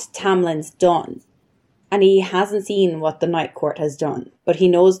what Tamlin's done. And he hasn't seen what the Night Court has done. But he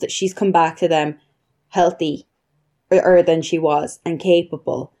knows that she's come back to them healthy than she was and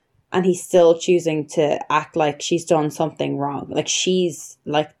capable, and he's still choosing to act like she's done something wrong, like she's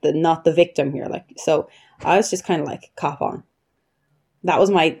like not the victim here. Like, so I was just kind of like, cop on. That was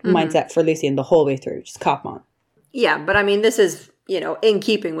my mindset for Lucian the whole way through, just cop on. Yeah, but I mean, this is, in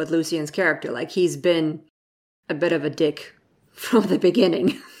keeping with Lucian's character. Like, he's been a bit of a dick from the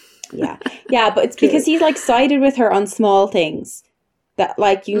beginning. Yeah, but it's because he's like sided with her on small things. That,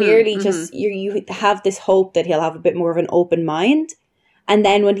 like, you nearly just, you have this hope that he'll have a bit more of an open mind. And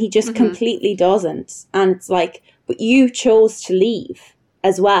then when he just completely doesn't, and it's like, but you chose to leave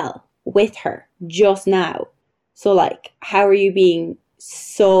as well with her just now. So, like, how are you being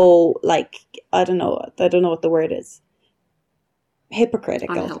so, like, I don't know what the word is.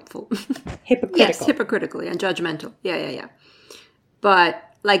 Hypocritical. Unhelpful. Hypocritical. Yes, hypocritically and judgmental. Yeah. But,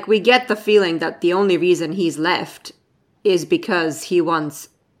 like, we get the feeling that the only reason he's left is because he wants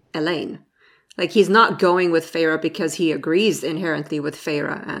Elaine. Like, he's not going with Feyre because he agrees inherently with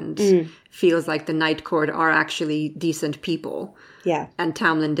Feyre and feels like the Night Court are actually decent people. Yeah. And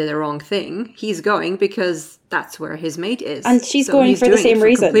Tamlin did the wrong thing. He's going because that's where his mate is. And she's going for the same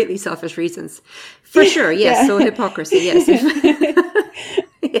reason. Completely selfish reasons. For sure, yes. Yeah. So hypocrisy, yes.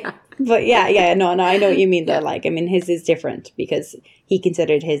 Yeah. But no, I know what you mean though. Like, I mean, his is different because he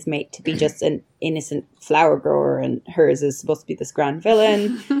considered his mate to be just an innocent flower grower and hers is supposed to be this grand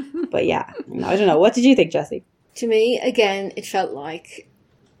villain. But yeah, I don't know. What did you think, Jessie? To me, again, it felt like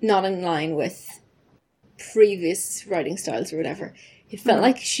not in line with previous writing styles or whatever. It felt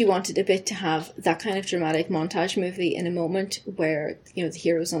like she wanted a bit to have that kind of dramatic montage movie in a moment where, the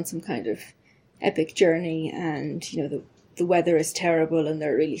hero's on some kind of epic journey and, the weather is terrible and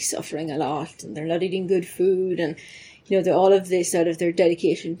they're really suffering a lot and they're not eating good food and, all of this out of their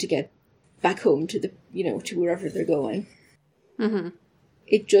dedication to get back home to to wherever they're going. Mm-hmm.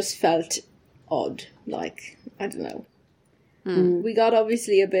 It just felt odd. Like, I don't know. We got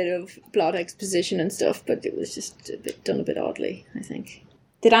obviously a bit of plot exposition and stuff, but it was just done a bit oddly, I think.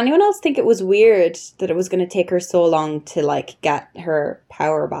 Did anyone else think it was weird that it was going to take her so long to, like, get her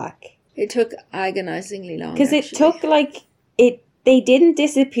power back? It took agonizingly long. Because it took, like, they didn't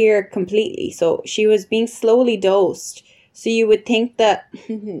disappear completely. So she was being slowly dosed. So you would think that,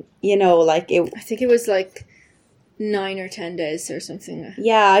 like it... I think it was like 9 or 10 days or something.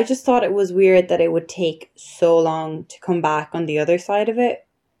 Yeah, I just thought it was weird that it would take so long to come back on the other side of it.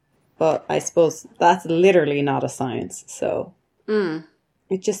 But I suppose that's literally not a science. So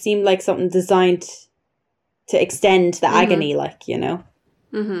it just seemed like something designed to extend the agony, like,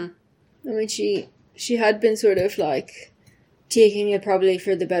 Mm-hmm. I mean, she had been sort of like taking it probably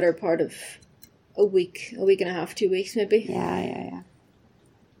for the better part of a week and a half, 2 weeks maybe. Yeah.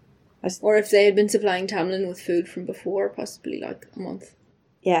 Or if they had been supplying Tamlin with food from before, possibly like a month.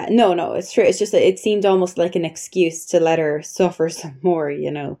 Yeah, no, it's true. It's just that it seemed almost like an excuse to let her suffer some more, you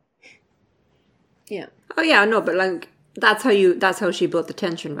know. Yeah. Oh yeah, no, but like that's how she built the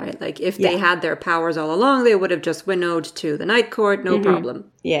tension, right? Like if they had their powers all along, they would have just winnowed to the Night Court, no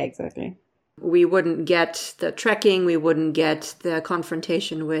problem. Yeah, exactly. We wouldn't get the trekking, we wouldn't get the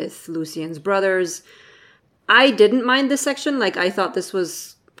confrontation with Lucien's brothers. I didn't mind this section. Like, I thought this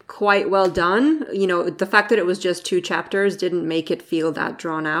was quite well done. You know, the fact that it was just 2 chapters didn't make it feel that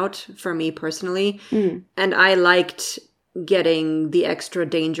drawn out for me personally. And I liked getting the extra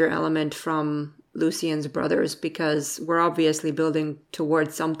danger element from Lucien's brothers because we're obviously building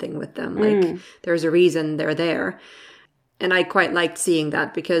towards something with them. Like, there's a reason they're there. And I quite liked seeing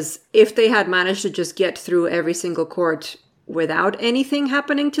that because if they had managed to just get through every single court without anything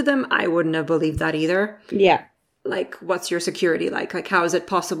happening to them, I wouldn't have believed that either. Yeah. Like, what's your security like? Like, how is it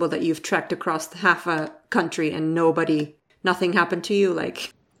possible that you've trekked across half a country and nothing happened to you?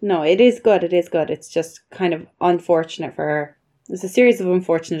 Like, no, it is good. It is good. It's just kind of unfortunate for her. It's a series of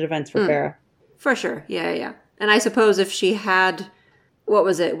unfortunate events for Farah. For sure. Yeah. And I suppose if she had, what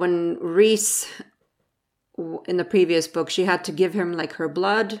was it? When Rhys, in the previous book, she had to give him like her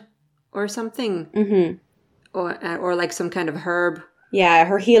blood or something. Or like some kind of herb. Yeah,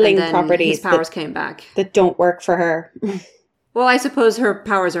 her healing properties. His powers came back. That don't work for her. Well, I suppose her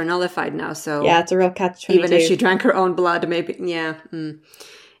powers are nullified now, so... Yeah, it's a real catch-22. Even if she drank her own blood, maybe... Yeah.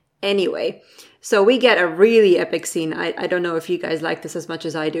 Anyway, so we get a really epic scene. I don't know if you guys like this as much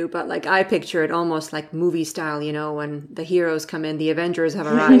as I do, but like I picture it almost like movie style, you know, when the heroes come in, the Avengers have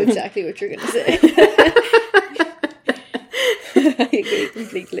I know arrived. exactly what you're going to say. I agree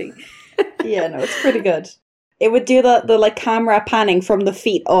completely. Yeah, no, it's pretty good. It would do the like camera panning from the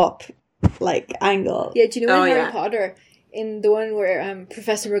feet up, like angle. Yeah, do you know in Harry Potter, in the one where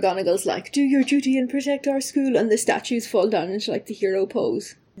Professor McGonagall's like, do your duty and protect our school, and the statues fall down into like the hero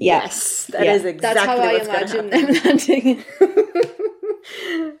pose? Yes, that is exactly That's how I imagine them landing.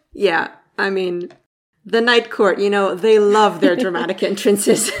 Yeah, I mean, the Night Court, you know, they love their dramatic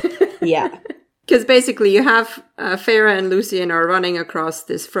entrances. Yeah. Because basically you have Farah and Lucien are running across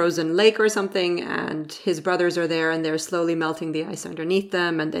this frozen lake or something, and his brothers are there, and they're slowly melting the ice underneath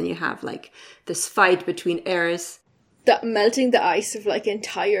them, and then you have, like, this fight between Eris. That melting the ice of, like,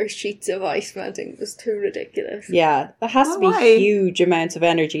 entire sheets of ice melting was too ridiculous. Yeah, there has to be huge amounts of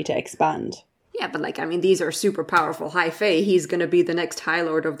energy to expand. Yeah, but, like, I mean, these are super powerful High Fae. He's going to be the next High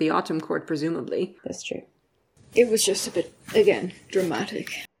Lord of the Autumn Court, presumably. That's true. It was just a bit, again,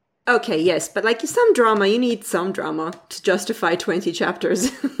 dramatic. Okay, yes, but like some drama, you need some drama to justify 20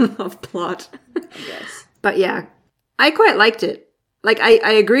 chapters of plot. I guess. But yeah, I quite liked it. Like,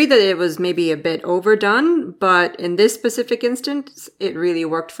 I agree that it was maybe a bit overdone, but in this specific instance, it really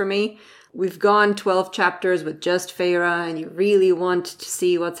worked for me. We've gone 12 chapters with just Farah, and you really want to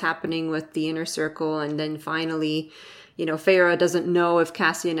see what's happening with the inner circle, and then finally, you know, Farah doesn't know if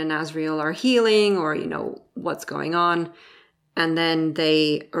Cassian and Azriel are healing, or, you know, what's going on. And then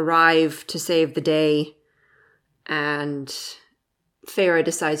they arrive to save the day, and Farah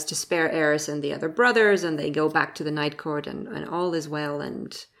decides to spare Eris and the other brothers, and they go back to the Night Court, and all is well.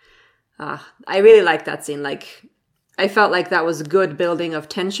 And I really liked that scene. Like, I felt like that was good building of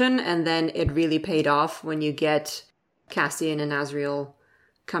tension, and then it really paid off when you get Cassian and Azriel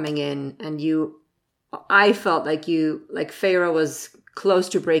coming in, and I felt like Farah was close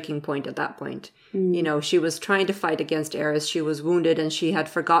to breaking point at that point. You know, she was trying to fight against Eris. She was wounded and she had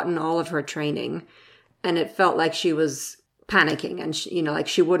forgotten all of her training. And it felt like she was panicking and, she, you know, like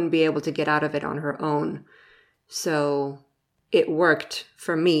she wouldn't be able to get out of it on her own. So it worked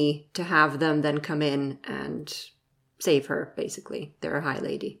for me to have them then come in and save her, basically. They're a High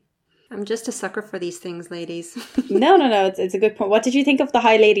Lady. I'm just a sucker for these things, ladies. No. It's a good point. What did you think of the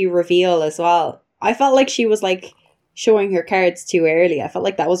High Lady reveal as well? I felt like she was like showing her cards too early. I felt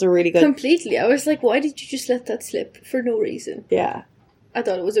like that was a really good... Completely. I was like, why did you just let that slip for no reason? Yeah. I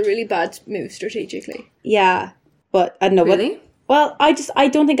thought it was a really bad move strategically. Yeah, but I don't know. Really? Well, I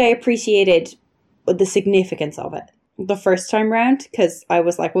don't think I appreciated the significance of it the first time round, because I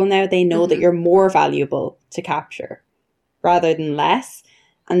was like, well, now they know that you're more valuable to capture rather than less,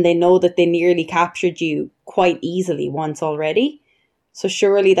 and they know that they nearly captured you quite easily once already. So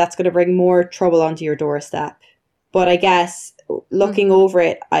surely that's going to bring more trouble onto your doorstep. But I guess looking over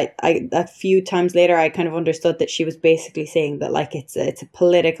it, I a few times later, I kind of understood that she was basically saying that like it's a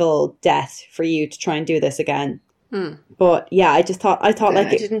political debt for you to try and do this again. But yeah, I thought like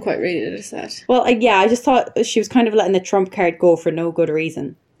I didn't quite read it as that. Well, I just thought she was kind of letting the trump card go for no good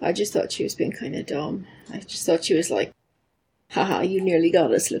reason. I just thought she was being kind of dumb. I just thought she was like, haha, you nearly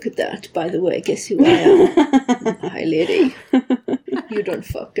got us, look at that. By the way, guess who I am? High Lady. you done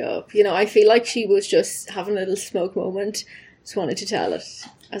fucked up. You know, I feel like she was just having a little smoke moment. Just wanted to tell it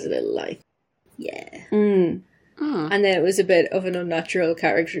as a little like, yeah. Mm. And then it was a bit of an unnatural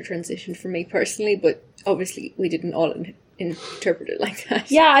character transition for me personally, but obviously we didn't all interpret it like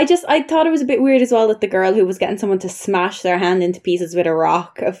that. Yeah, I thought it was a bit weird as well that the girl who was getting someone to smash their hand into pieces with a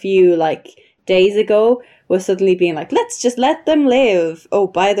rock a few like days ago was suddenly being like, let's just let them live. Oh,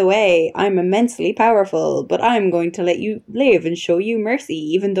 by the way, I'm immensely powerful, but I'm going to let you live and show you mercy,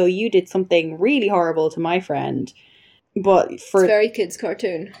 even though you did something really horrible to my friend. But for it's very kids'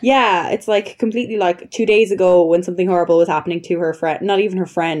 cartoon. Yeah, it's like completely like 2 days ago when something horrible was happening to her friend, not even her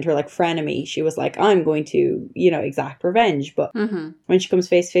friend, her like frenemy, she was like, I'm going to, exact revenge. But when she comes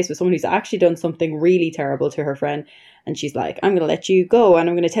face to face with someone who's actually done something really terrible to her friend, and she's like, I'm going to let you go and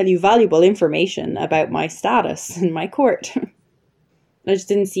I'm going to tell you valuable information about my status in my court. I just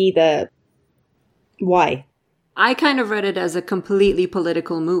didn't see the why. I kind of read it as a completely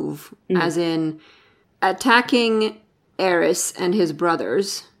political move, as in attacking Eris and his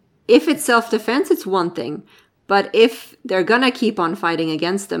brothers. If it's self-defense, it's one thing. But if they're gonna keep on fighting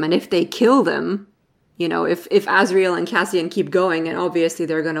against them, and if they kill them, if Azriel and Cassian keep going, and obviously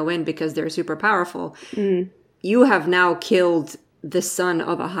they're gonna win because they're super powerful, you have now killed the son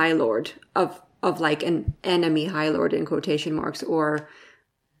of a High Lord, of like an enemy High Lord in quotation marks, or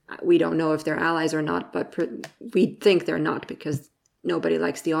we don't know if they're allies or not, but we think they're not because nobody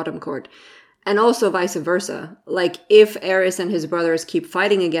likes the Autumn Court. And also vice versa. Like, if Eris and his brothers keep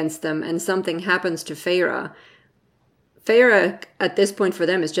fighting against them and something happens to Feyre at this point for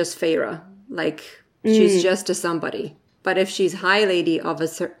them is just Feyre. Like, she's just a somebody. But if she's High Lady of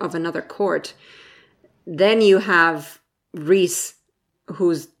another court, then you have Rhys,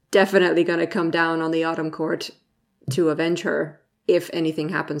 who's definitely going to come down on the Autumn Court to avenge her if anything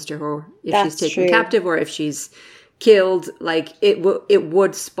happens to her. If That's she's taken true. captive or if she's killed, like it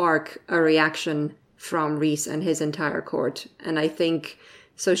would spark a reaction from Rhys and his entire court. And I think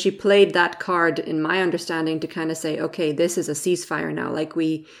so she played that card, in my understanding, to kind of say, okay, this is a ceasefire now. Like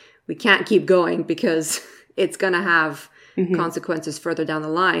we can't keep going because it's gonna have consequences further down the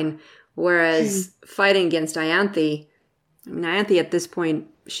line. Whereas fighting against Ianthe, Ianthe at this point,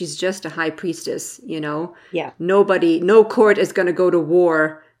 she's just a high priestess, Yeah. No court is gonna go to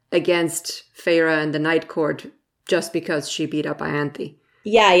war against Feyre and the Night Court just because she beat up Ianthe.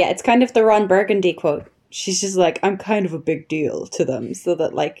 Yeah, it's kind of the Ron Burgundy quote. She's just like, I'm kind of a big deal to them, so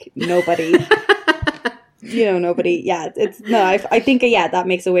that like nobody, nobody. Yeah, I think that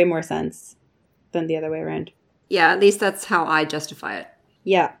makes a way more sense than the other way around. Yeah, at least that's how I justify it.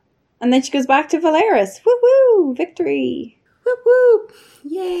 Yeah, and then she goes back to Valeris. Woo woo, victory! Whoop whoop,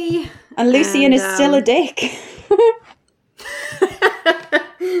 yay! And Lucian is still a dick.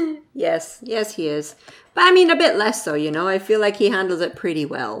 Yes, he is. But I mean, a bit less so, I feel like he handles it pretty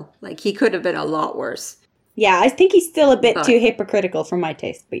well. Like, he could have been a lot worse. Yeah, I think he's still a bit too hypocritical for my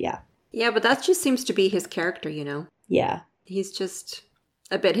taste, but yeah. Yeah, but that just seems to be his character, Yeah. He's just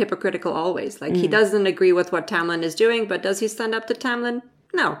a bit hypocritical always. Like, he doesn't agree with what Tamlin is doing, but does he stand up to Tamlin?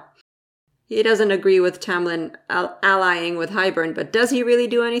 No. He doesn't agree with Tamlin allying with Hybern, but does he really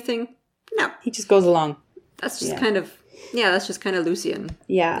do anything? No. He just goes along. That's just kind of Lucian.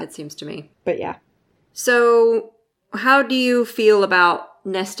 Yeah. It seems to me. But yeah. So, how do you feel about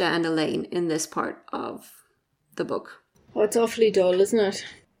Nesta and Elaine in this part of the book? Oh, it's awfully dull, isn't it?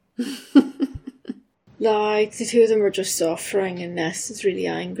 Like, the two of them are just suffering, and Nesta's really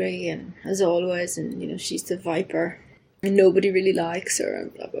angry, and as always, and, she's the Viper, and nobody really likes her,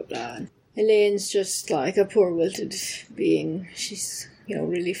 and blah, blah, blah. And Elaine's just like a poor wilted being. She's,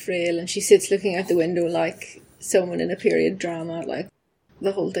 really frail, and she sits looking out the window like someone in a period drama. Like,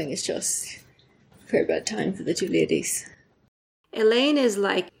 the whole thing is just very bad time for the two ladies. Elaine is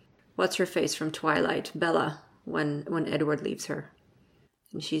like, what's her face from Twilight, Bella, when Edward leaves her.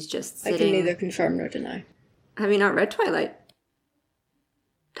 And she's just sitting. I can neither confirm nor deny. Have you not read Twilight?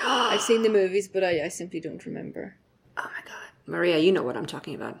 I've seen the movies, but I simply don't remember. Oh my god. Maria, you know what I'm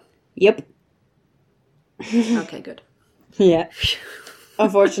talking about. Yep. Okay, good. Yeah.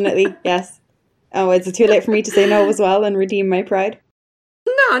 Unfortunately, yes. Oh, is it too late for me to say no as well and redeem my pride?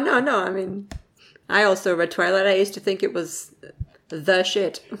 No. I mean, I also read Twilight. I used to think it was the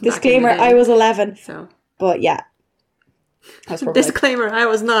shit. Disclaimer, I was 11. So. But yeah. Disclaimer, I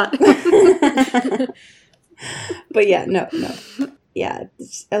was not. But yeah, no. Yeah,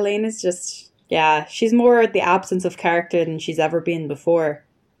 Elaine is just, she's more the absence of character than she's ever been before.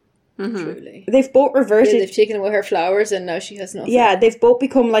 Truly. They've both reverted. Yeah, they've taken away her flowers and now she has nothing. Yeah, they've both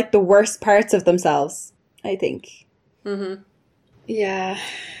become like the worst parts of themselves, I think. Yeah.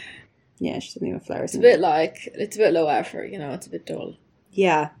 Yeah, she doesn't even have flowers. It's a bit low effort, it's a bit dull.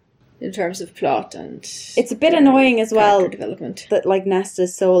 Yeah. In terms of plot and... It's a bit annoying as well development. that, like,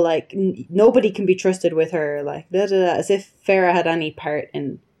 Nesta's so, like, nobody can be trusted with her, like, as if Farah had any part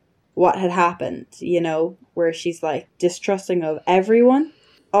in what had happened, where she's, like, distrusting of everyone.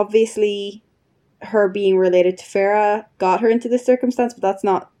 Obviously, her being related to Farah got her into this circumstance, but that's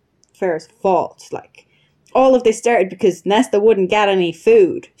not Farah's fault. Like, all of this started because Nesta wouldn't get any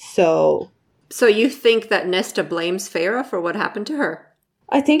food, so... So you think that Nesta blames Farah for what happened to her?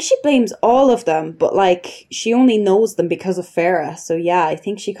 I think she blames all of them, but, like, she only knows them because of Farah. So, yeah, I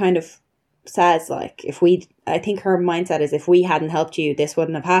think she kind of says, like, I think her mindset is, if we hadn't helped you, this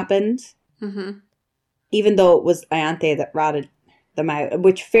wouldn't have happened. Mm-hmm. Even though it was Ianthe that ratted them out,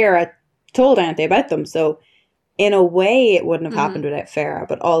 which Farah told Ianthe about them. So, in a way, it wouldn't have happened without Farah.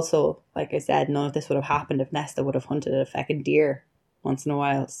 But also, like I said, none of this would have happened if Nesta would have hunted a feckin' deer once in a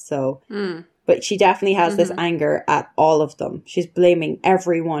while. So... But she definitely has this anger at all of them. She's blaming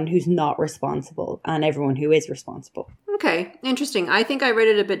everyone who's not responsible and everyone who is responsible. Okay, interesting. I think I read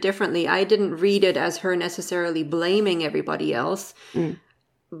it a bit differently. I didn't read it as her necessarily blaming everybody else.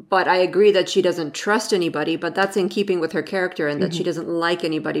 But I agree that she doesn't trust anybody, but that's in keeping with her character, and that she doesn't like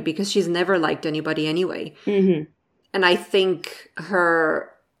anybody because she's never liked anybody anyway. And I think her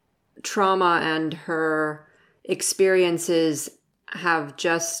trauma and her experiences have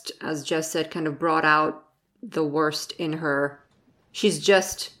just, as Jess said, kind of brought out the worst in her. She's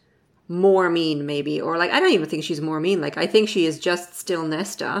just more mean, maybe. Or, like, I don't even think she's more mean. Like, I think she is just still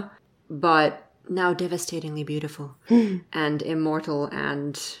Nesta, but now devastatingly beautiful and immortal.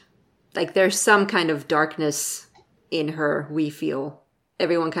 And, like, there's some kind of darkness in her, we feel.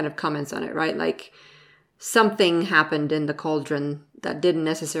 Everyone kind of comments on it, right? Like, something happened in the cauldron that didn't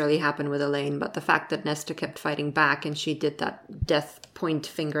necessarily happen with Elaine, but the fact that Nesta kept fighting back and she did that death point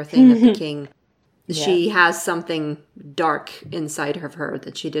finger thing at the king, she has something dark inside of her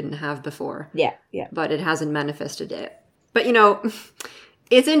that she didn't have before. Yeah. But it hasn't manifested yet. But,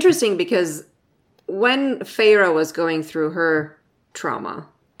 it's interesting because when Feyre was going through her trauma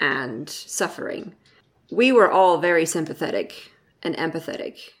and suffering, we were all very sympathetic and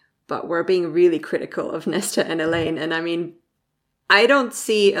empathetic, but we're being really critical of Nesta and Elaine. And I mean, I don't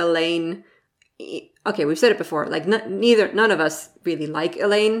see Elaine... Okay, we've said it before. Like, none of us really like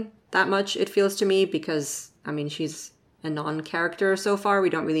Elaine that much, it feels to me, because, I mean, she's a non-character so far. We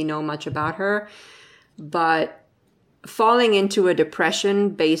don't really know much about her. But falling into a depression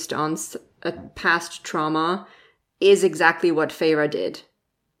based on a past trauma is exactly what Feyre did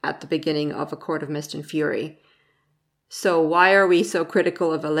at the beginning of A Court of Mist and Fury. So why are we so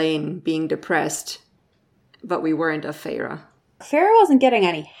critical of Elaine being depressed, but we weren't of Feyre? Feyre wasn't getting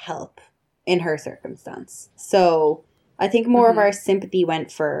any help in her circumstance. So I think more of our sympathy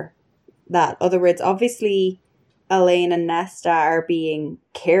went for that. Other words, obviously, Elaine and Nesta are being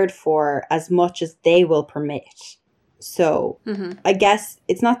cared for as much as they will permit. So I guess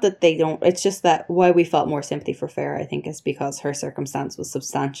it's not that they don't, it's just that why we felt more sympathy for Feyre, I think, is because her circumstance was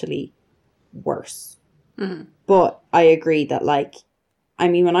substantially worse. But I agree that, like, I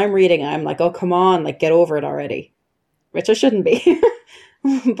mean, when I'm reading, I'm like, oh, come on, like, get over it already. Which I shouldn't be.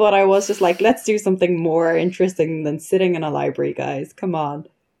 But I was just like, let's do something more interesting than sitting in a library, guys. Come on.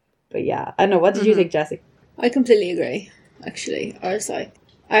 But yeah, I don't know. What did you think, Jessie? I completely agree, actually. I was like,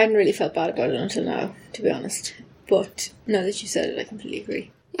 I hadn't really felt bad about it until now, to be honest. But now that you said it, I completely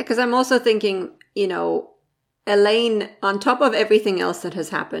agree. Yeah, because I'm also thinking, Elaine, on top of everything else that has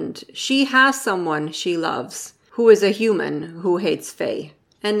happened, she has someone she loves who is a human who hates Fae.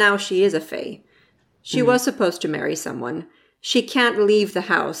 And now she is a Fae. She was supposed to marry someone. She can't leave the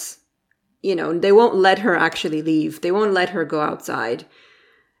house. They won't let her actually leave. They won't let her go outside.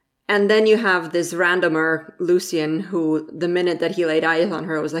 And then you have this randomer, Lucian, who the minute that he laid eyes on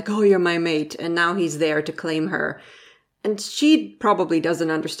her was like, oh, you're my mate. And now he's there to claim her. And she probably doesn't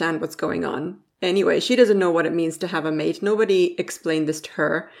understand what's going on. Anyway, she doesn't know what it means to have a mate. Nobody explained this to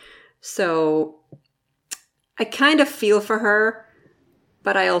her. So I kind of feel for her,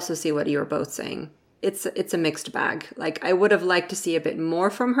 but I also see what you were both saying. It's a mixed bag. Like, I would have liked to see a bit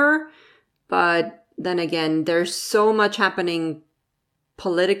more from her, but then again, there's so much happening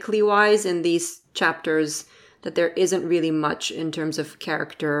politically wise in these chapters that there isn't really much in terms of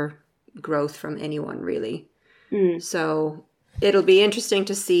character growth from anyone, really. So it'll be interesting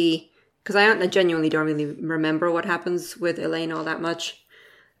to see, because I genuinely don't really remember what happens with Elaine all that much,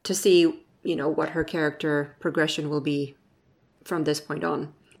 to see, what her character progression will be from this point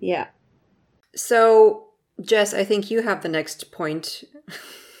on. Yeah. So, Jess, I think you have the next point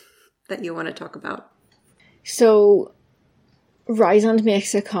that you want to talk about. So, Rysand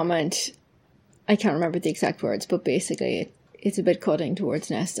makes a comment, I can't remember the exact words, but basically it's a bit cutting towards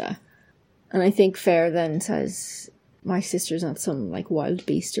Nesta. And I think Fair then says, my sister's not some, like, wild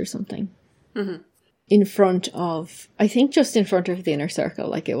beast or something. Mm-hmm. In front of, I think just in front of the inner circle,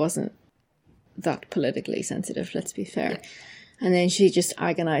 like, it wasn't that politically sensitive, let's be fair. Yeah. And then she just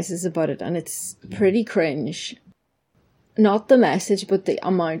agonizes about it, and it's pretty cringe. Not the message, but the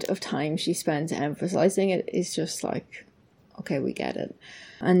amount of time she spends emphasizing it is just like, okay, we get it.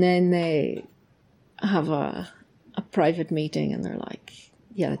 And then they have a private meeting, and they're like,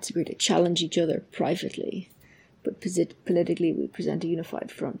 yeah, let's agree to challenge each other privately, but politically we present a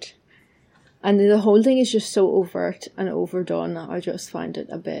unified front. And the whole thing is just so overt and overdone. I just find it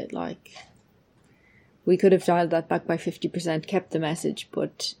a bit like, we could have dialed that back by 50%, kept the message,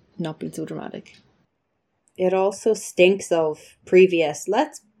 but not been so dramatic. It also stinks of previous,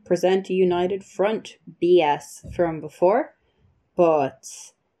 let's present a united front BS from before. But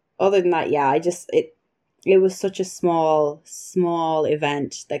other than that, yeah, it was such a small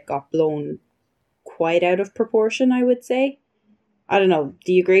event that got blown quite out of proportion, I would say. I don't know.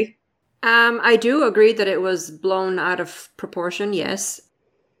 Do you agree? I do agree that it was blown out of proportion, yes.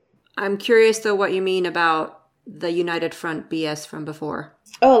 I'm curious, though, what you mean about the United Front BS from before.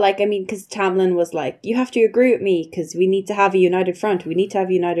 Oh, like, I mean, because Tamlin was like, you have to agree with me because we need to have a united front. We need to have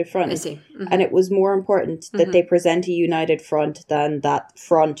a united front. I see. Mm-hmm. And it was more important that they present a united front than that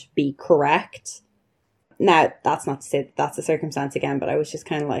front be correct. Now, that's not to say that that's a circumstance again, but I was just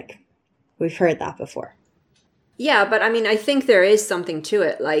kind of like, we've heard that before. Yeah, but I mean, I think there is something to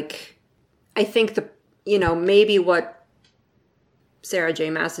it. Like, I think maybe what Sarah J.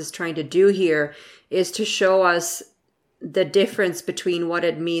 Maas is trying to do here is to show us the difference between what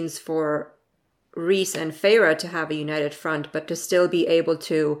it means for Rhys and Feyre to have a united front, but to still be able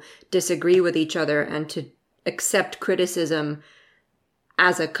to disagree with each other and to accept criticism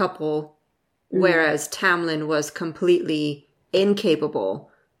as a couple, whereas Tamlin was completely incapable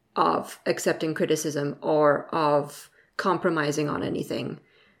of accepting criticism or of compromising on anything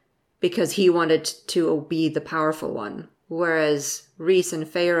because he wanted to be the powerful one. Whereas Rhys and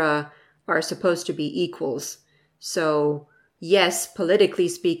Feyre are supposed to be equals. So, yes, politically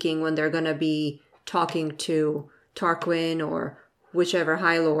speaking, when they're going to be talking to Tarquin or whichever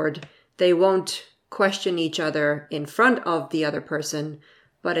High Lord, they won't question each other in front of the other person,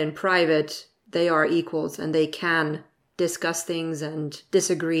 but in private, they are equals and they can discuss things and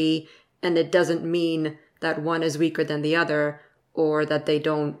disagree, and it doesn't mean that one is weaker than the other or that they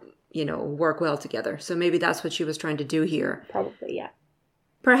don't work well together. So maybe that's what she was trying to do here. Probably, yeah.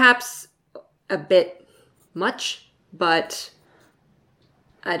 Perhaps a bit much, but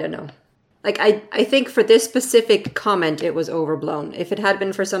I don't know. Like, I think for this specific comment, it was overblown. If it had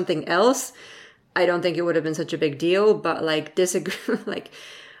been for something else, I don't think it would have been such a big deal, but like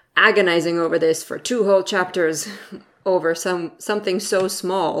agonizing over this for 2 whole chapters over something so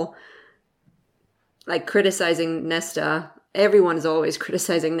small, like criticizing Nesta. Everyone is always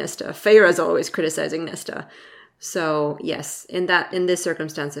criticizing Nesta. Feyre is always criticizing Nesta. So yes, in this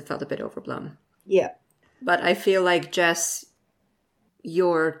circumstance, it felt a bit overblown. Yeah. But I feel like, Jess,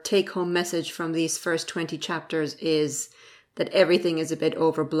 your take-home message from these first 20 chapters is that everything is a bit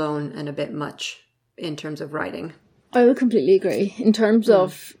overblown and a bit much in terms of writing. I would completely agree. In terms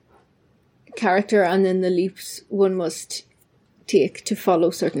of character and then the leaps one must take to follow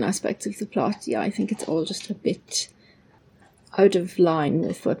certain aspects of the plot, yeah, I think it's all just a bit out of line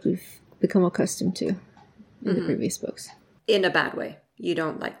with what we've become accustomed to in the previous books. In a bad way. You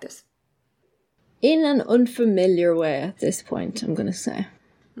don't like this. In an unfamiliar way at this point, I'm going to say.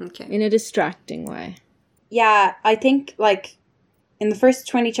 Okay. In a distracting way. Yeah, I think, like, in the first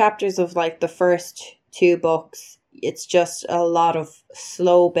 20 chapters of, like, the first 2 books, it's just a lot of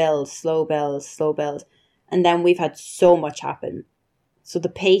slow build. And then we've had so much happen. So the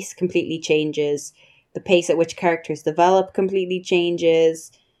pace completely changes. The pace at which characters develop completely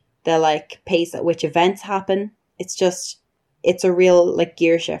changes. The, like, pace at which events happen. It's a real, like,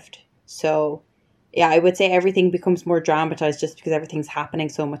 gear shift. So, yeah, I would say everything becomes more dramatized just because everything's happening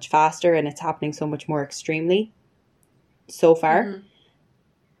so much faster and it's happening so much more extremely so far. Mm-hmm.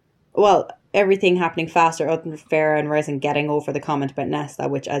 Well, everything happening faster other than Feyre and Rysand getting over the comment about Nesta,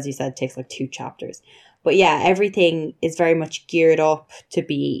 which, as you said, takes like 2 chapters. But yeah, everything is very much geared up to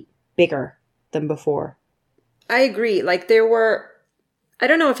be bigger than before. I agree. Like, I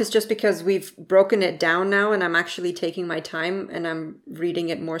don't know if it's just because we've broken it down now and I'm actually taking my time and I'm reading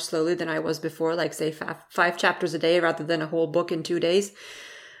it more slowly than I was before, like, say, 5 chapters a day rather than a whole book in 2 days.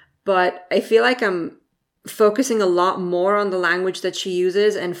 But I feel like I'm focusing a lot more on the language that she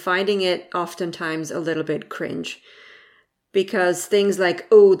uses and finding it oftentimes a little bit cringe. Because things like,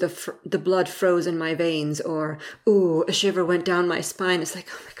 oh, the blood froze in my veins, or, oh, a shiver went down my spine. It's like,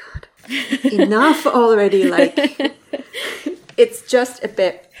 oh my God, enough already. Like, it's just a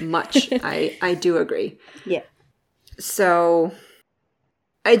bit much. I do agree. Yeah. So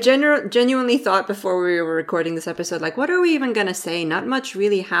I genuinely thought before we were recording this episode, like, what are we even going to say? Not much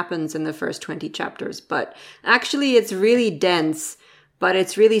really happens in the first 20 chapters, but actually it's really dense, but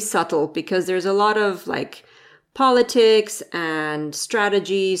it's really subtle because there's a lot of like politics and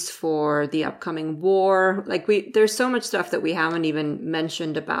strategies for the upcoming war. Like there's so much stuff that we haven't even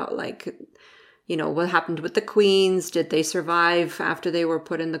mentioned about, like, you know, what happened with the queens? Did they survive after they were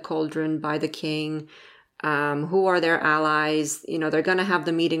put in the cauldron by the king? Who are their allies? You know, they're going to have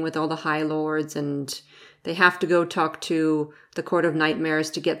the meeting with all the High Lords, and they have to go talk to the Court of Nightmares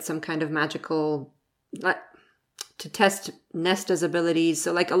to get some kind of magical, to test Nesta's abilities.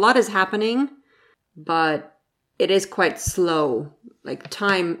 So like a lot is happening, but it is quite slow. Like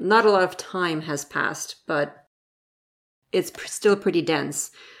not a lot of time has passed, but it's still pretty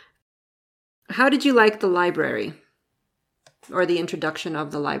dense. How did you like the library? Or the introduction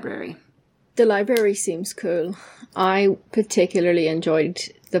of the library? The library seems cool. I particularly enjoyed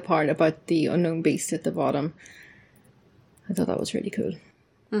the part about the unknown beast at the bottom. I thought that was really cool.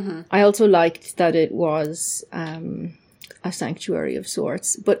 Mm-hmm. I also liked that it was a sanctuary of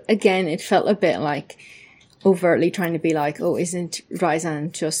sorts. But again, it felt a bit like overtly trying to be like, oh, isn't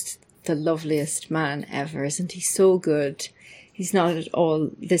Ryzan just the loveliest man ever? Isn't he so good? He's not at all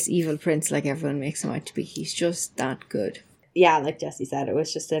this evil prince like everyone makes him out to be. He's just that good. Yeah, like Jessie said, it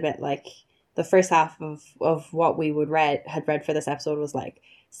was just a bit like the first half of what we had read for this episode was like,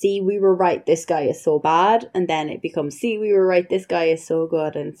 see, we were right, this guy is so bad. And then it becomes, see, we were right, this guy is so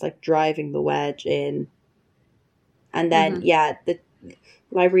good. And it's like driving the wedge in. And then, yeah, the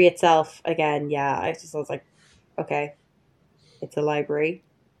library itself, again, yeah, I was like, okay, it's a library,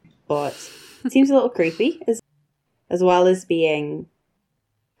 but it seems a little creepy as well as being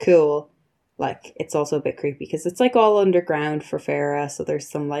cool. Like, it's also a bit creepy because it's like all underground for Farah, so there's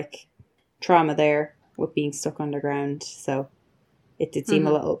some like trauma there with being stuck underground. So it did seem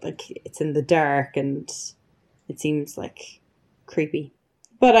a little like it's in the dark and it seems like creepy,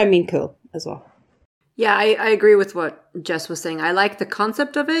 but I mean cool as well. Yeah, I agree with what Jess was saying. I like the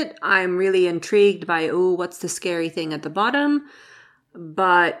concept of it. I'm really intrigued by, what's the scary thing at the bottom?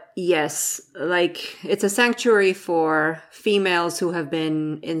 But yes, like, it's a sanctuary for females who have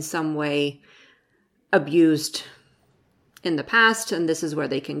been in some way abused in the past, and this is where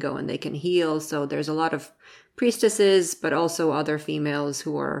they can go and they can heal. So there's a lot of priestesses, but also other females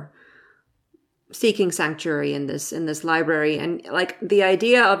who are seeking sanctuary in this library. And like the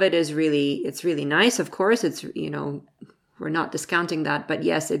idea of it is it's really nice. Of course, it's, you know, we're not discounting that, but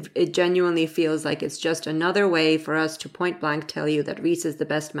yes, it genuinely feels like it's just another way for us to point blank tell you that Rhys is the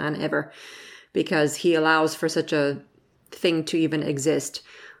best man ever because he allows for such a thing to even exist.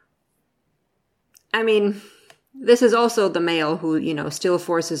 I mean, this is also the male who, you know, still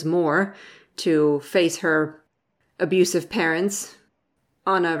forces Mor to face her abusive parents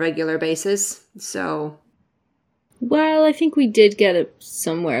on a regular basis. So, well, I think we did get it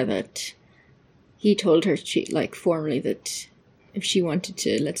somewhere that he told her, formally, that if she wanted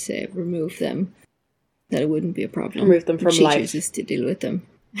to, let's say, remove them, that it wouldn't be a problem. Remove them from life. She chooses to deal with them.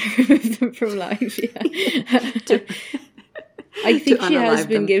 Remove them from life, yeah. I think she has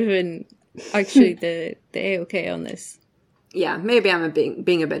been given, actually, the A-OK on this. Yeah, maybe I'm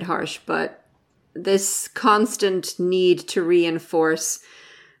being a bit harsh, but this constant need to reinforce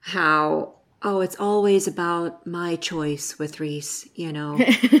how, it's always about my choice with Rhys, you know.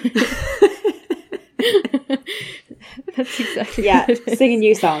 That's exactly sing a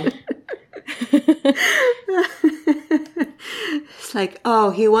new song. It's like,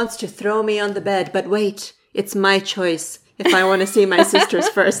 he wants to throw me on the bed, but wait, it's my choice if I want to see my sisters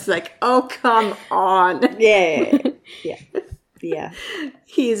first. It's like, oh, come on. Yeah.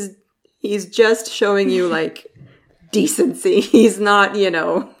 He's just showing you, like, decency. He's not, you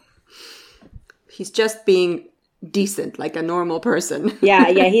know, he's just being decent, like a normal person. Yeah,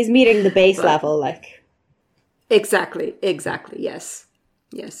 he's meeting the base level, like. Exactly, yes.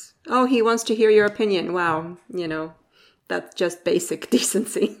 Oh, he wants to hear your opinion. Wow, you know, that's just basic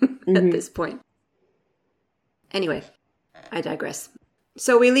decency at this point. Anyway, I digress.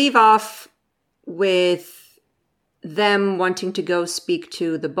 So we leave off with them wanting to go speak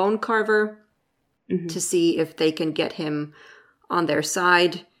to the bone carver to see if they can get him on their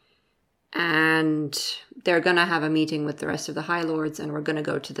side. And they're going to have a meeting with the rest of the High Lords, and we're going to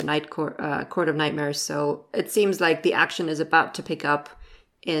go to the Court of Nightmares. So it seems like the action is about to pick up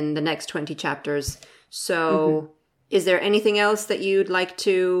in the next 20 chapters. So Is there anything else that you'd like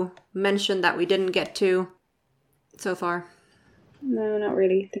to mention that we didn't get to so far? No, not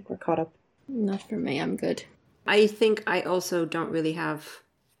really. I think we're caught up. Not for me, I'm good. I think I also don't really have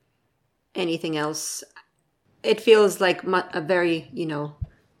anything else. It feels like a very,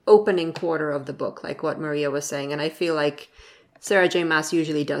 opening quarter of the book, like what Maria was saying. And I feel like Sarah J. Maas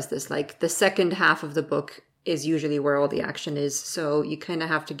usually does this. Like the second half of the book is usually where all the action is. So you kind of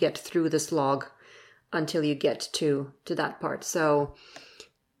have to get through the slog until you get to that part. So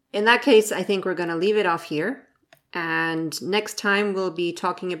in that case, I think we're going to leave it off here. And next time we'll be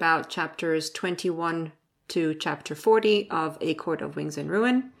talking about chapters 21 to chapter 40 of A Court of Wings and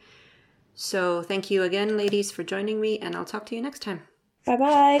Ruin. So thank you again, ladies, for joining me, and I'll talk to you next time.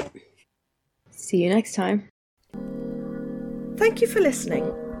 Bye-bye. See you next time. Thank you for listening.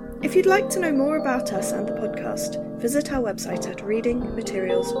 If you'd like to know more about us and the podcast, visit our website at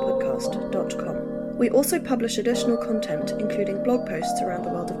readingmaterialspodcast.com. We also publish additional content, including blog posts around the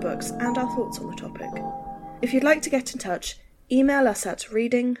world of books and our thoughts on the topic. If you'd like to get in touch, email us at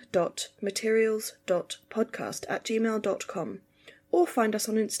reading.materials.podcast@gmail.com or find us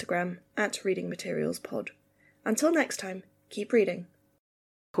on Instagram at readingmaterialspod. Until next time, keep reading.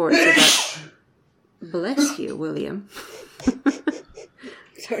 Bless you, William.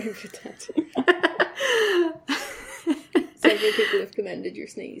 Sorry for that. Several people have commended your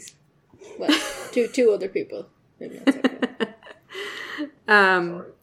sneeze. Well, two other people. Maybe not several.